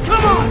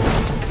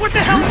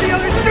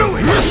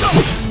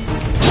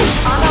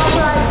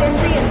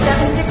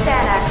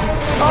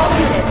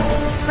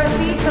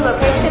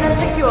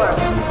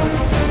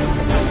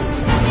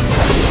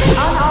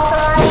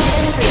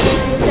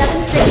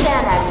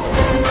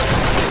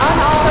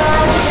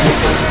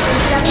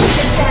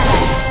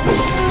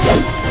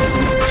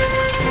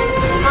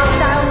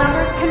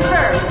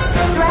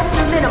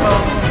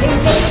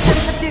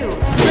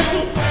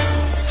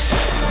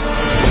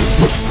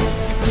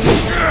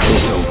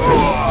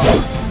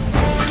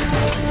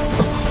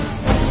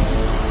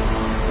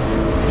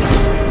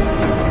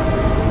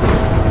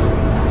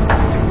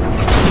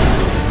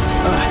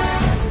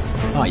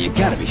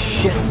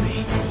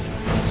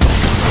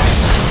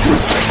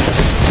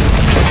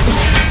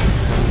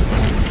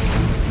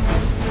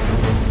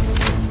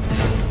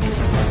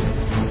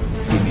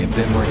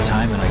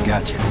 time and I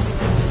got you.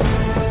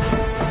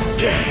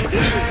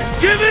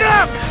 Give it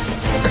up!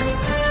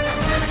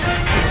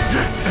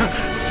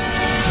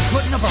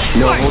 Putting up a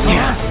No, fight! hold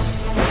on.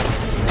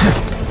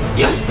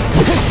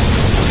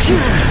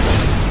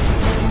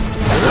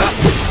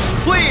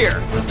 Clear!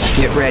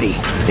 Get ready.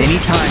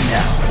 Anytime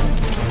now.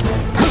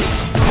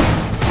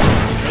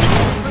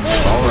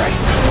 All right.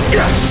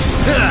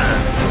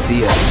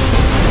 See ya.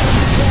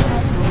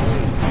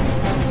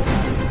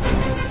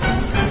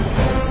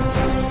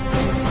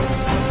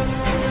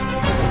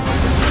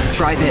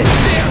 Try this.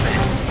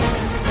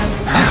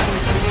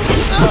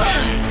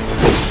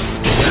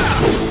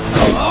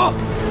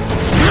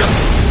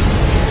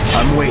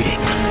 I'm waiting.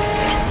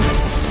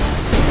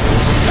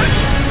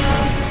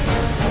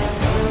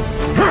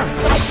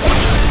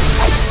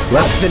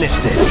 Let's finish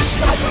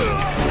this.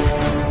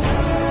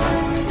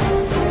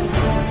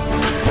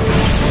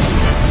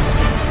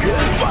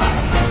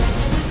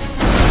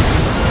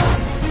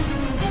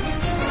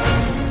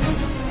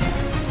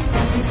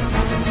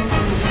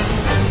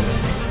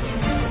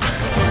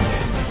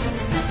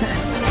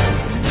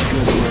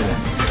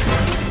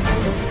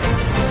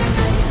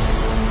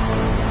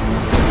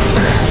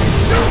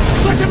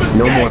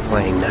 No more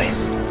playing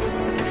nice.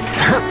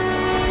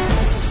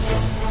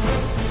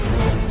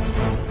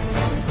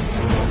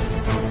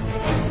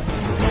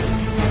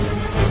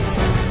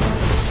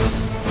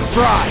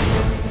 Fry!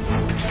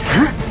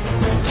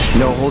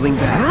 No holding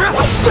back.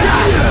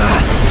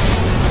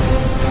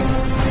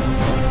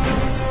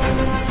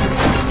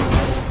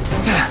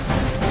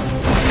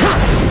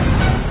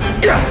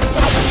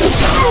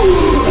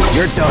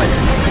 You're done.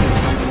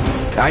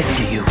 I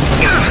see you.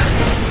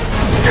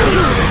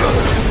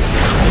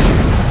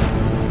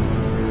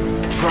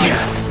 Try it.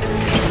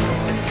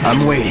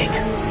 I'm waiting.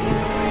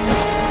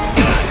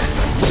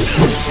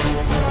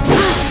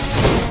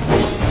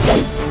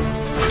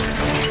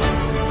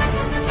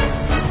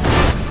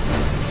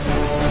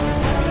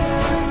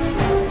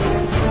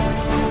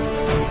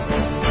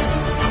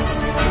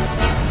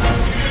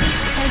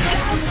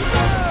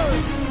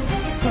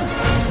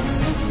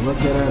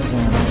 Look at us,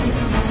 man.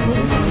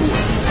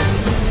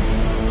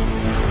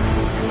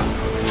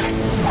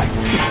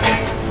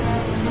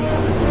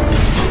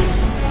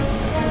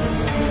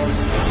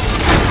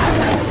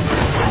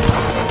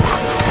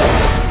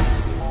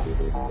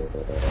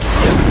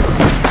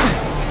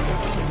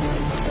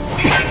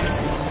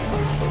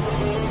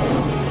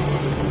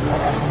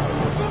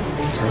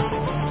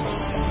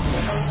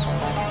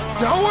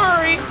 Don't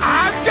worry,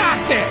 I've got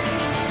this!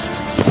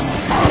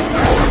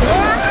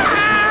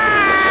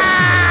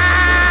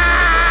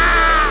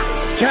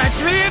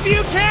 Catch me if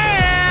you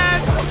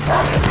can!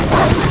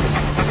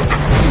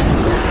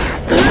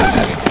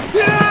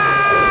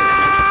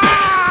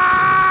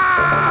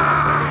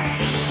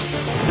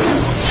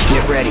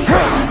 Get ready.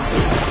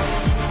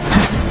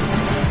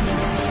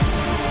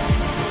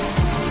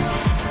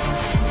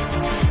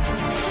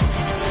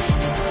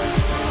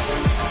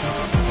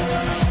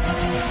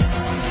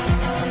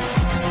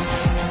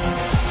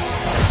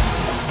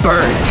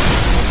 Burn.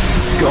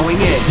 Going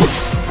in.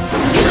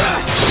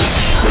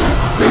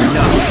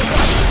 Enough.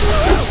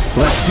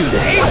 Let's do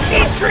this. AC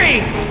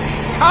trees!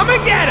 Come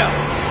and get him!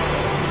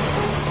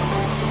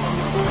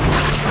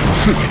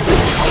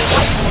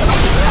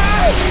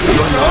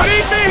 Don't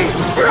eat me!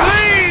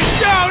 Please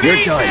don't You're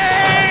eat done. me!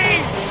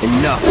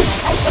 Enough.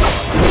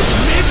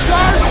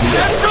 Mid-car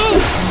special!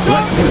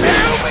 Let's do this.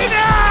 Kill me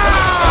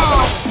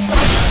now!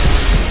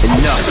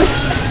 Enough.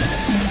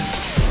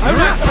 I'm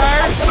not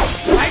tired.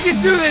 I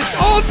can do this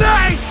all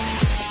night!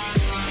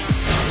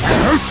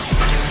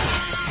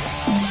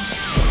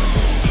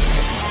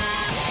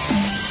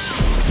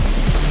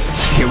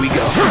 Here we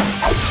go.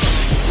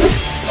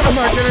 Am I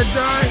gonna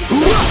die?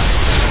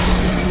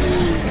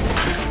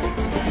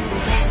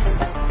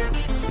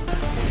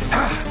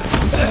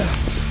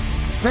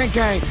 Think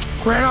I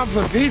ran off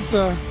the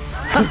pizza.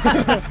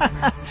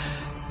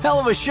 Hell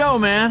of a show,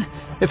 man.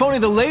 If only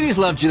the ladies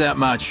loved you that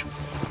much.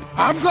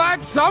 I'm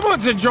glad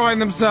someone's enjoying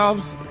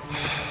themselves.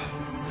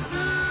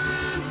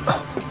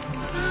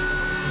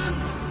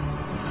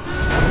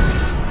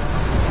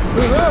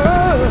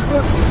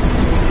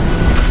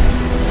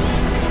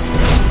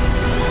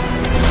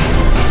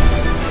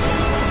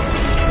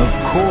 Of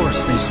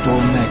course they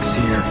store mechs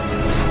here.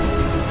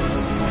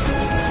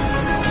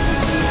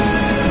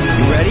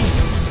 You ready?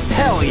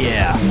 Hell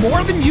yeah!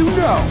 More than you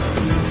know.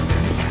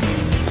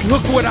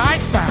 Look what I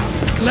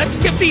found. Let's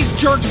give these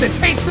jerks a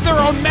taste of their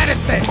own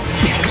medicine.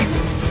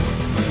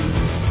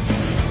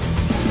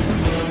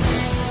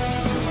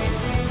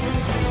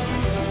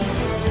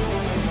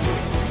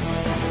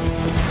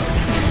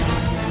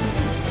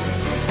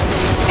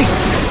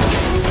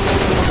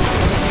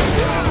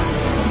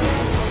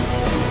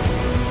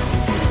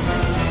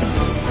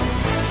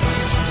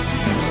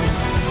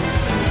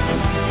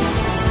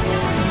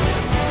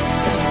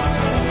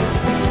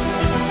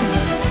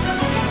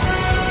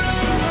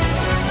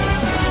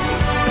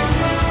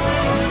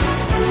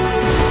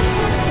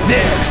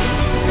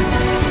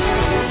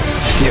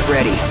 Get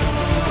ready.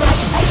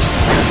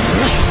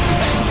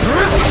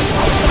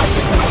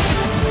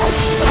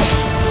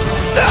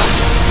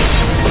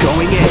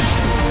 Going in.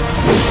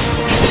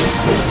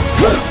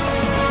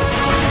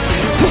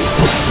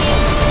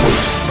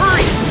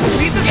 Hurry!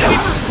 Lead the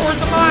sweepers toward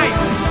the mine!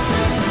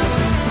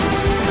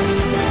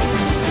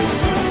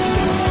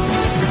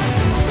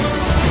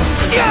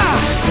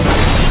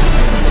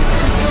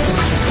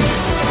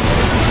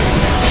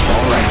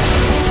 All right.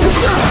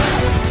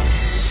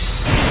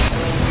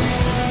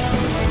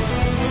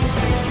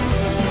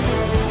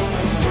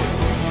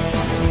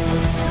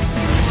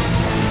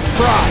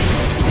 Fry!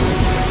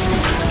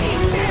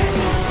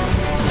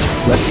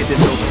 Let's get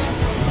this over.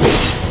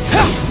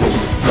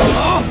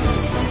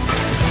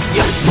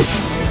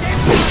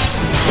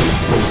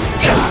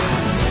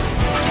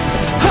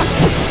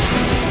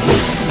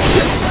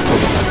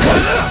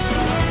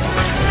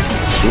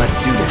 Let's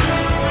do this.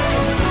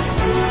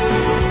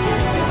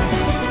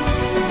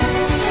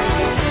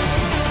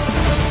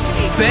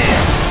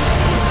 Bam!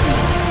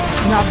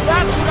 Now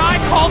that's what I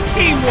call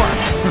teamwork!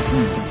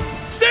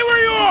 Stay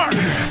where you are!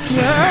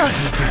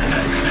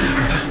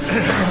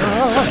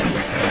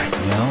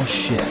 Well,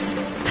 shit.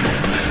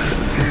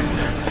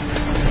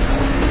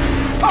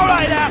 All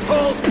right,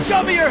 assholes,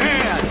 show me your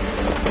hands!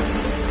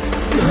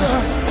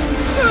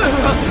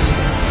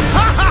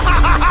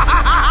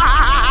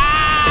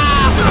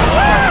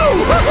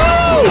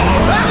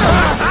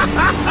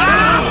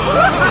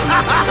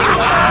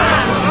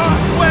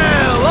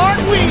 Well,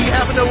 aren't we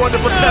having a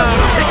wonderful time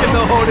kicking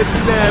the hornet's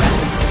nest?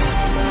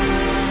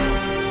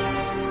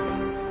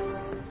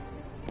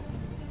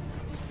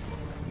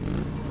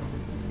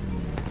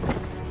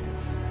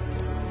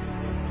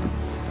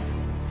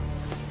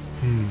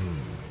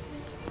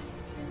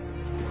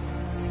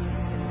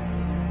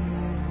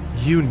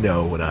 You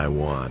know what I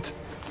want.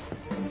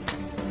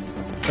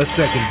 A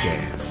second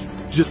dance.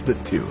 Just the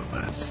two of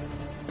us.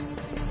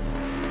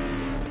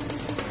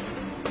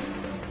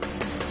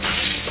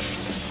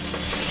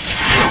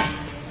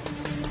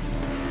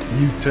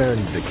 You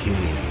turned the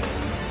key.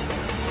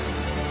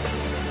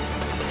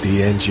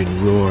 The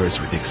engine roars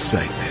with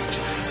excitement.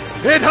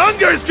 It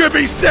hungers to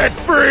be set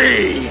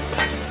free!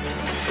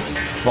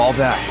 Fall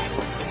back.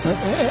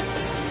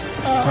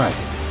 Right.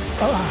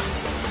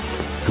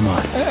 Come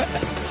on.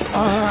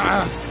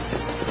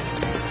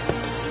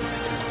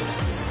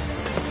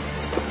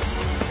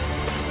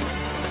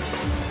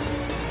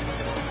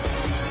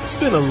 It's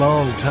been a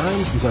long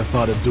time since I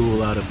fought a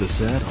duel out of the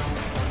saddle.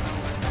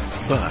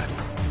 But,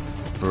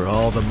 for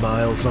all the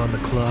miles on the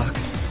clock,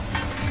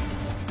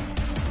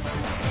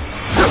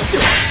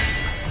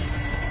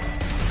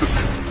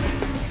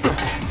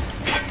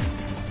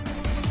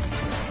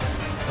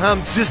 I'm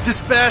just as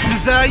fast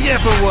as I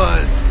ever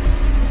was!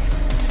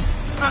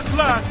 At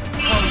last,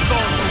 our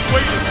long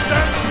awaited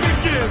dance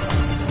begins!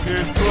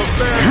 Here's to a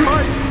fair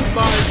fight,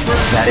 my friend!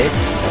 Is that it?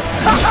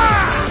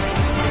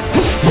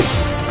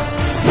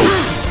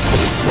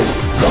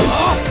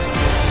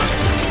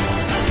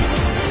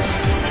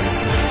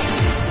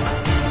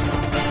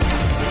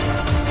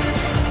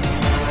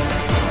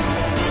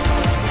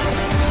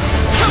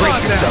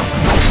 Brace yourself.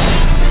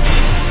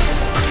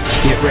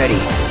 Get ready.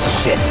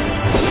 Shit.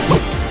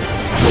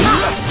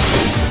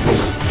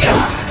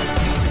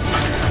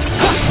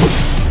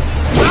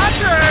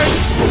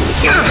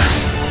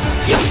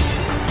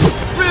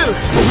 Really?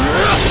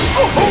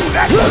 Oh,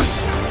 that hurt!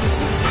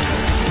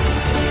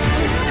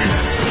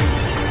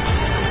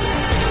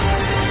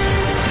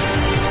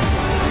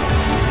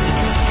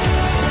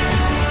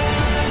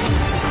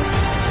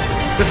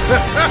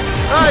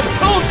 I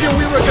told you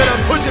we were gonna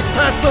push it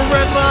past the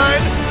red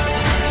line!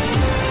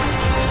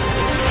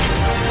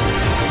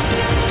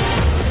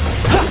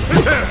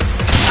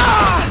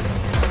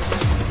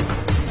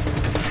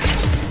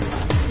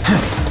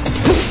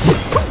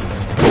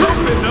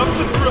 Open up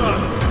the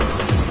throttle!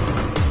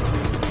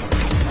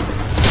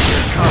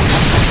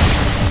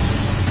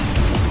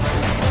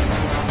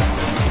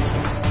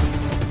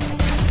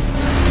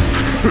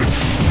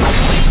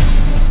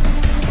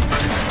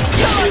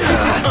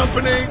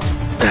 Company!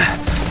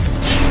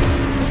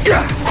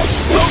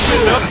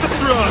 Open up the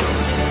throttle!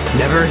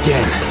 Never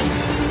again.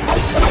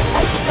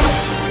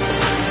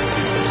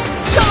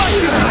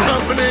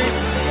 Company!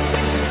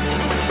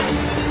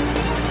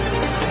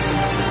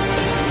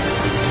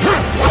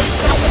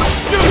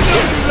 You know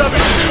you love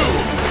it too!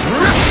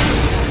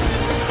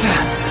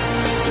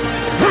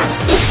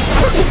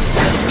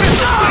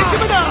 Blink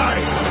of an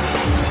eye!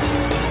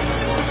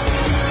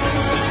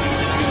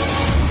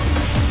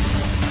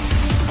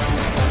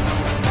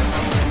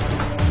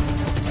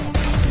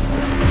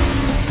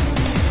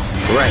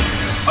 Right.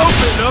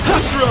 Open up the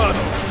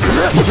throttle!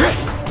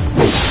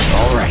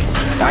 All right.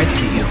 I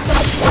see you.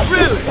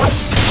 Really?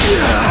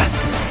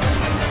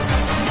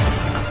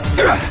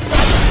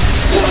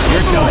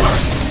 You're done.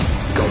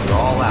 Going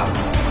all out.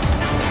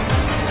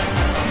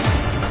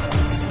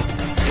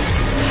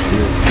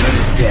 You're as good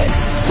as dead.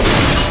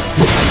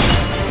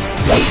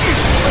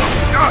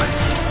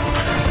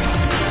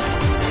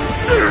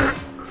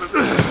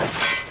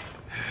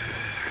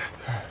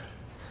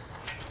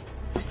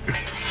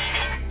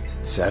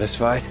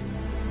 Satisfied?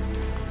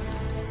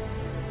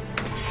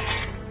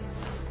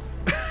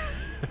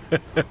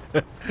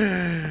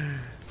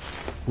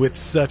 With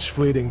such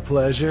fleeting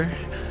pleasure?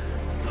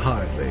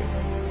 Hardly.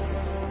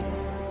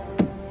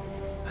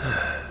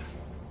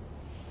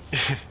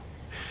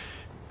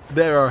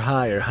 There are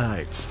higher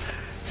heights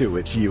to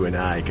which you and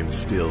I can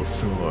still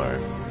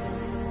soar.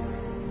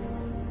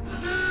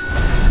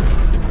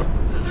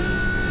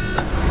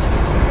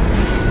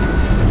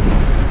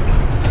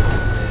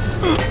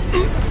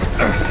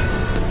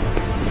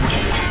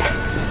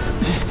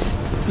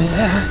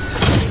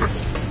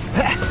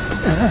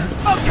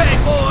 Okay,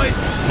 boys!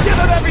 Give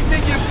him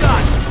everything you've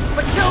got!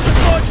 But kill the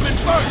swordsman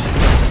first!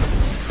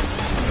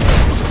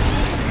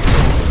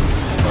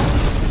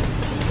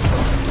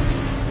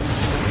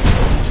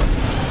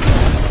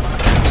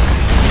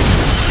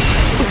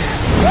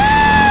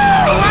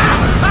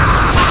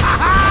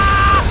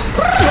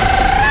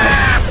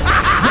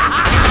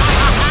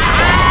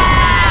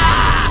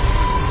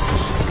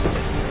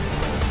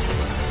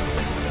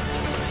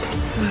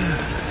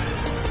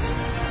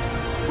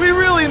 We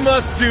really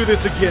must do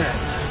this again.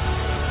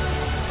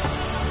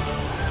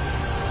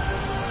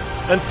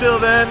 Until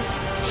then,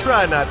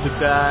 try not to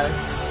die.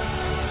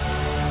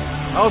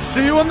 I'll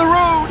see you on the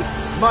road,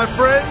 my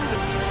friend.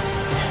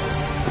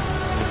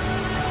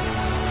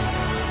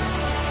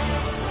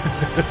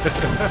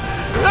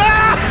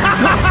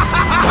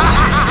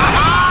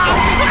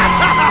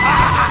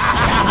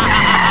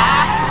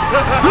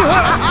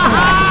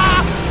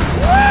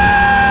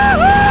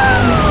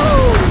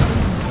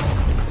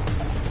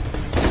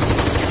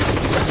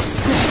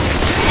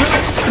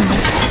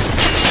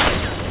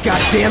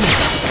 God damn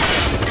it!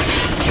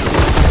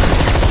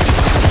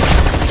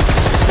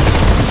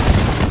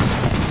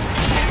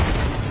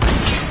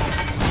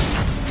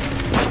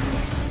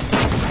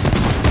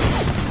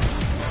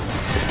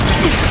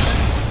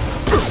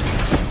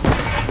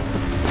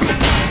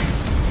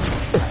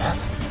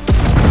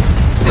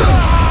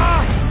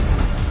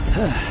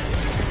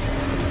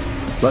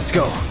 Let's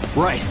go.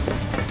 Right.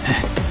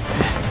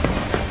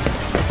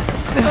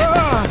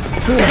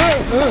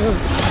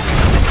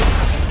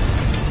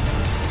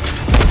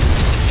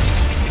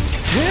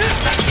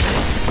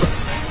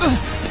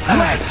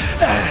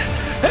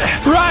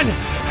 Run!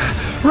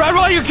 Run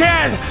while you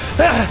can!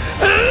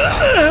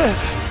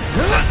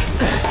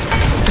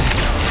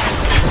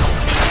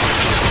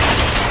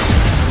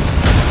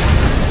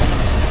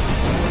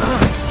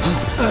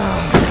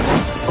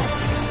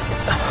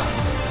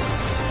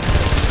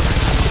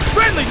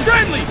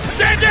 Friendly!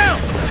 Stand down!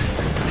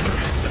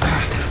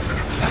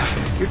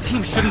 Your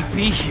team shouldn't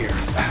be here.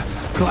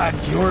 Glad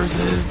yours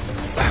is.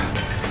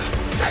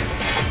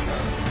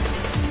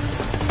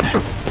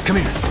 Come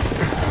here.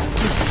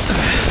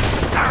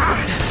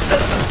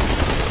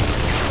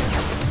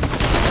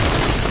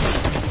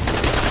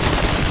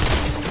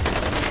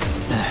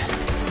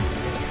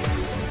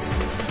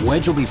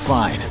 Wedge will be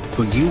fine,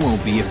 but you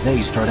won't be if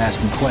they start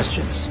asking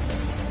questions.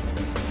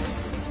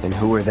 And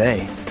who are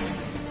they?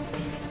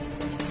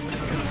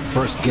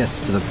 First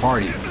guests to the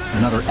party,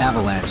 another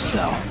avalanche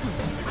cell.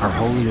 Our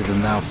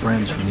holier-than-thou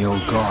friends from the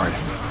old guard.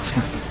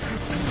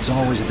 It's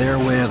always their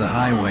way or the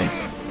highway.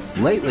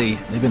 Lately,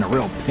 they've been a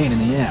real pain in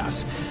the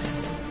ass.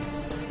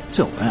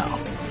 Till now.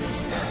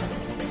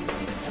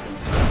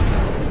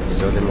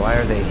 So then why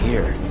are they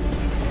here?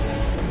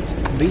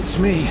 Beats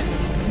me.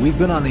 We've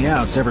been on the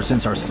outs ever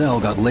since our cell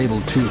got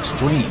labeled too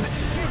extreme.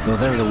 Though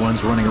they're the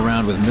ones running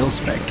around with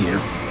mil-spec gear.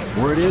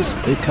 Word is,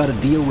 they cut a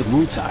deal with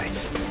Wutai.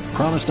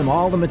 Promised him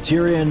all the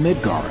materia in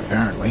Midgar,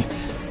 apparently.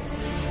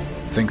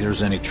 Think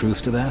there's any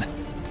truth to that?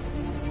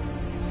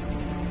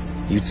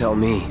 You tell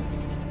me.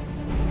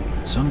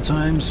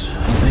 Sometimes,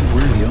 I think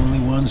we're the only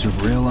ones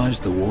who've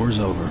realized the war's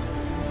over.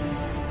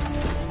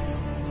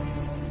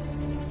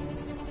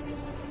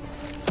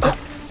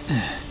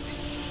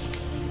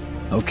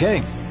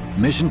 Okay,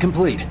 mission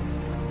complete.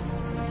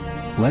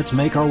 Let's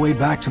make our way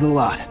back to the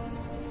lot.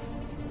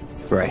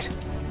 Right.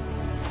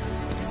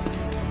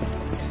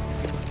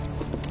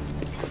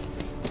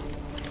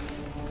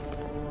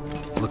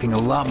 Looking a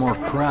lot more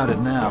crowded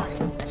now.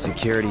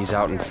 Security's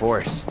out in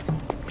force.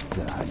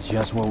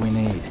 Just what we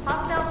need.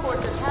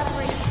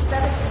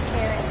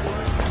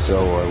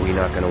 So, are we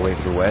not gonna wait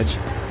for Wedge?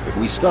 If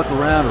we stuck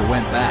around or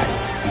went back,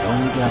 we'd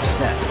only get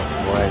upset.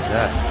 Why is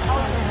that?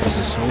 As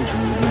a soldier,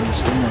 you wouldn't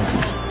understand.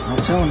 I'll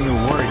tell him you're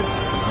worried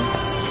about him, huh?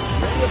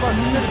 Many of our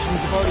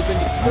citizens have already been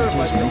disturbed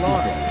by the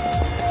alarm.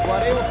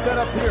 Stylez will set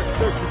up here to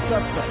search for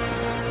suspects.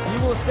 He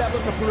will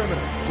establish a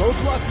perimeter.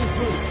 Roadblocks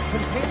included.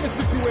 Contain the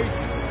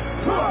situation.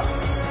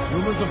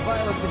 Rumors of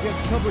violence against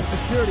public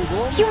security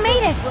will only... You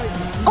made it!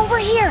 Over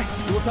here!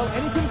 We will tell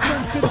any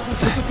concerned citizens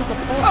this is a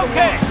false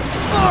Okay!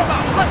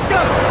 Let's go!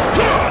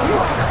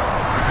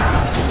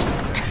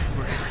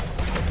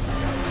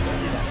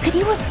 Could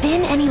you have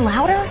been any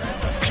louder?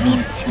 I mean,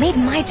 it made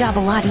my job a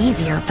lot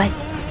easier, but...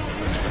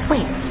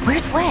 Wait,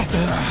 where's Wedge?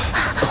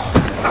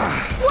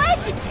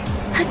 Wedge!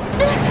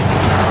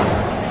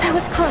 That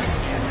was close.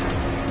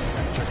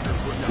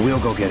 We'll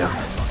go get him.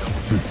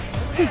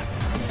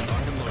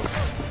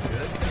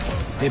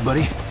 Hey,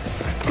 buddy.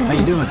 How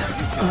you doing?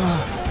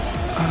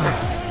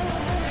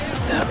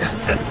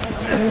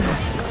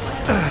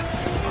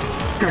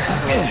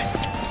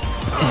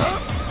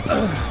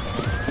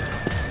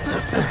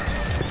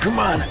 Come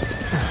on.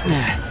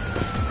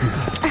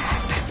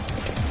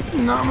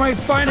 Not my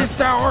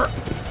finest hour.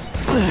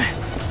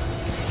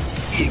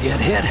 You get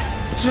hit?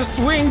 Just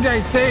swinged,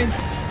 I think.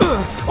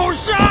 Oh,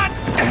 shot!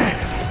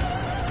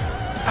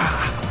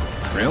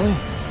 Really?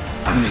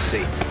 Let me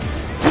see.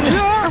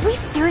 Are we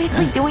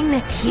seriously doing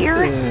this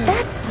here?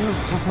 That's...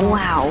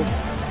 wow.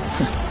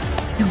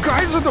 You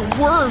guys are the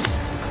worst!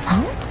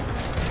 Huh?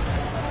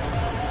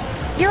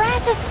 Your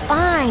ass is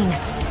fine.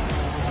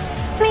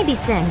 Maybe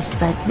singed,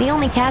 but the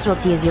only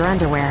casualty is your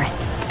underwear.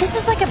 This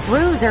is like a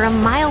bruise or a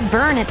mild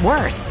burn at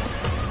worst.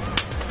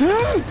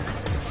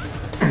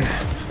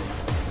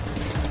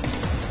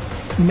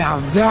 Now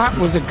that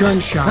was a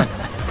gunshot.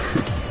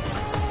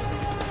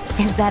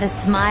 Is that a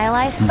smile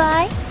I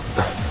spy?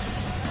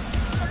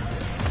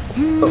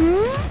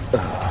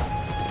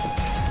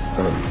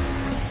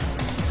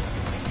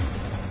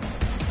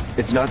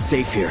 It's not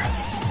safe here.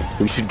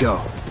 We should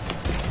go.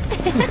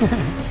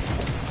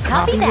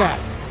 Copy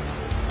that.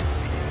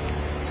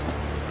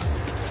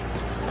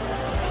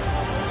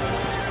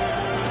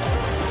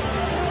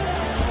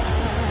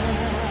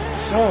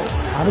 So,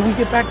 how do we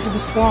get back to the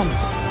slums?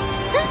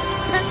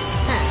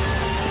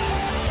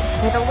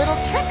 With a little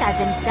trick I've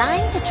been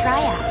dying to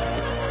try out.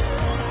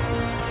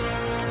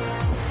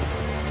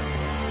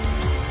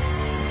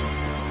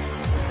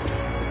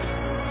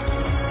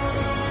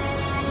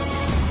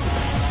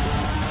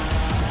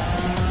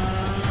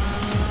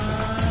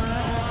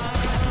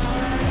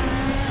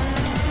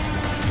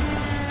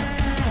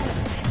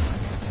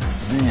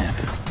 Man,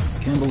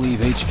 can't believe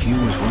HQ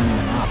was running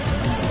an op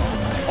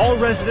tonight. All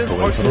residents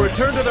are to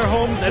return to their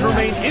homes and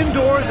remain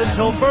indoors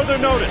until further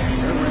notice.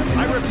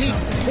 I repeat,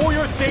 for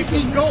your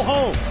safety, go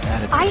home.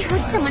 I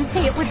heard someone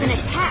say it was an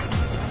attack.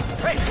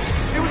 Hey,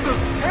 it was the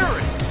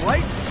terrorists,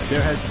 right?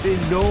 There has been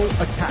no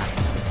attack.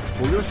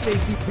 For your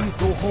safety, please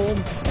go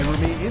home and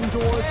remain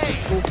indoors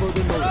until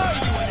further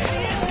notice.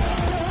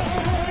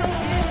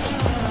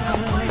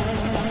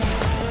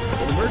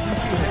 An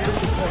emergency has been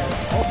declared.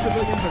 All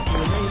civilians are to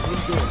remain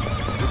indoors.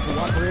 Your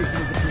cooperation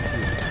is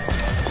appreciated.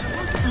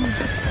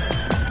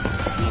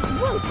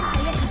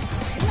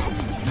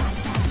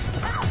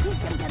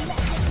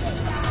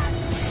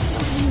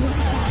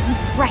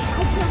 Right,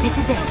 this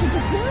is it.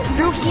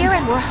 Through here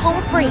and we're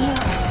home free.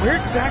 Where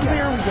exactly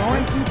are we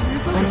going?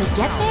 When we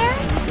get there,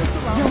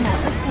 you'll know.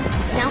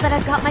 Now that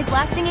I've got my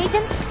blasting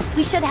agents,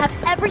 we should have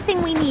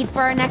everything we need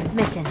for our next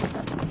mission.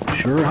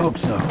 Sure hope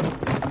so.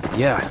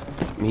 Yeah,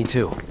 me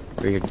too.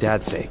 For your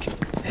dad's sake.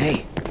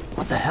 Hey,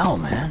 what the hell,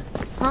 man?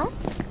 Huh?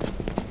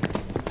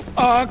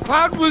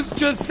 Cloud was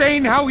just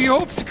saying how he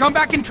hopes to come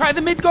back and try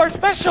the Midgar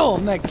special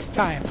next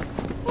time.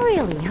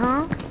 Really,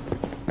 huh?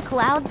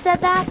 Cloud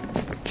said that?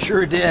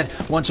 Sure did.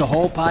 Wants a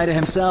whole pie to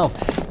himself.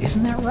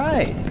 Isn't that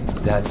right?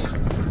 That's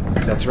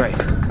right.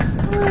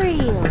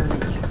 Really?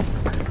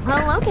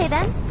 Well, okay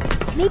then.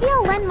 Maybe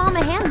I'll lend Mom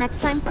a hand next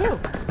time too.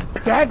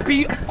 That'd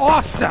be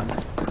awesome.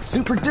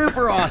 Super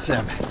duper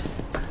awesome.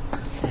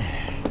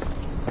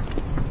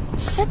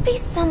 Should be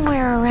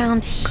somewhere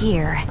around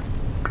here.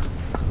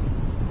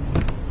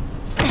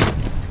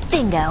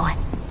 Bingo.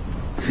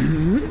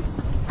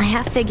 I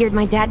half figured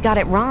my dad got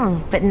it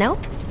wrong, but nope.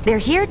 They're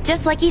here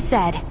just like he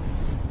said.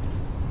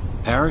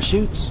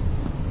 Parachutes?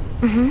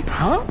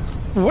 Huh?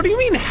 What do you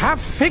mean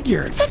half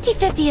figured?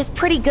 50-50 is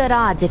pretty good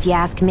odds if you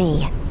ask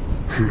me.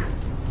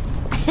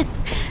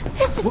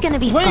 This is gonna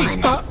be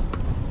fun.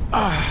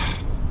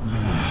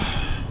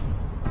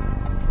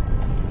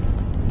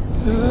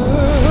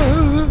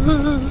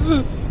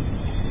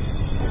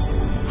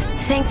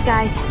 Thanks,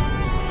 guys.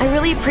 I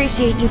really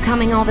appreciate you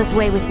coming all this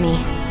way with me.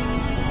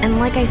 And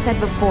like I said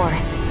before,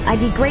 I'd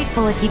be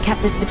grateful if you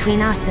kept this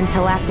between us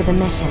until after the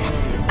mission.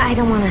 I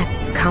don't want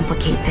to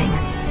complicate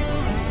things.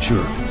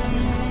 Sure.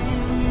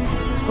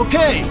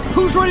 Okay,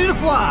 who's ready to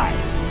fly?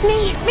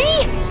 Me!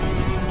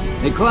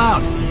 Hey,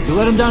 Cloud, you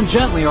let him down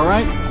gently, all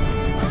right?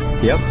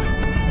 Yep.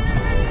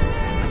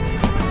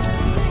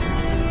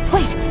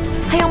 Wait,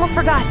 I almost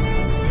forgot.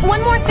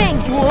 One more thing.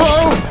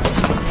 Whoa!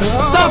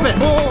 Stop it!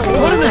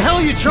 What in the hell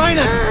are you trying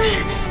to...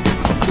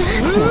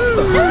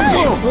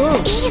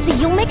 Easy,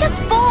 you'll make us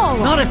fall.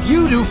 Not if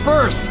you do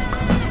first.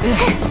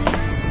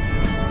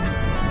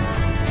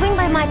 Swing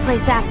by my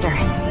place after,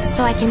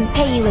 so I can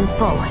pay you in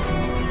full.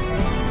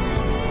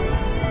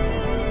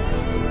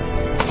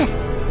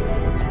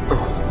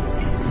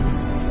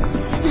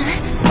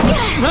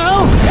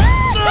 No!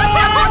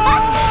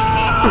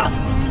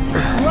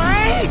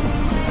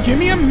 Wait! Give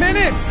me a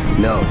minute!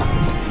 No.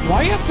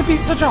 Why you have to be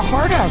such a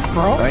hard-ass,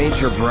 bro? I ain't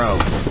your bro.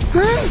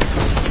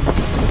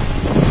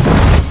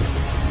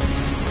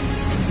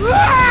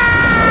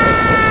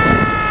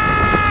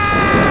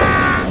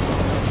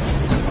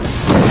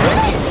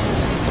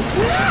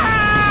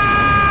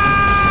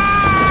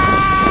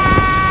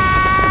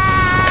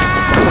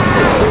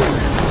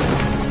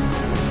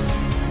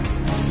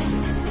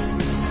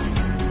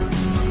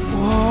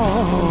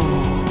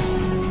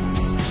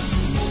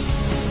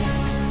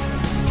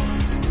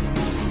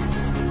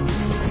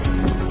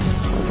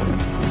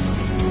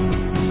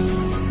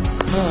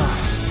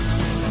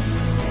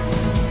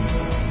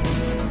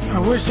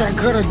 wish I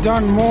could have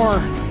done more.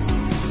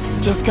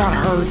 Just got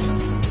hurt.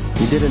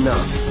 You did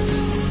enough.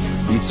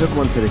 You took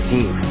one for the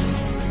team.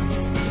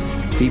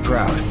 Be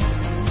proud.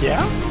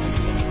 Yeah?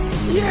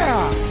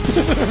 Yeah!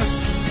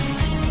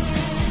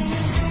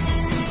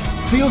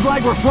 Feels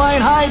like we're flying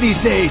high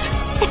these days.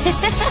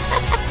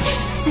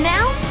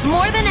 Now,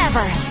 more than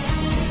ever.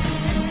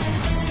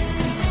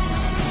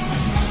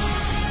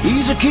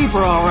 He's a keeper,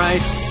 all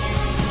right.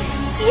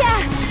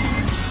 Yeah!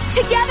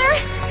 Together,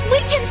 we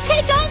can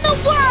take on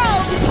the world!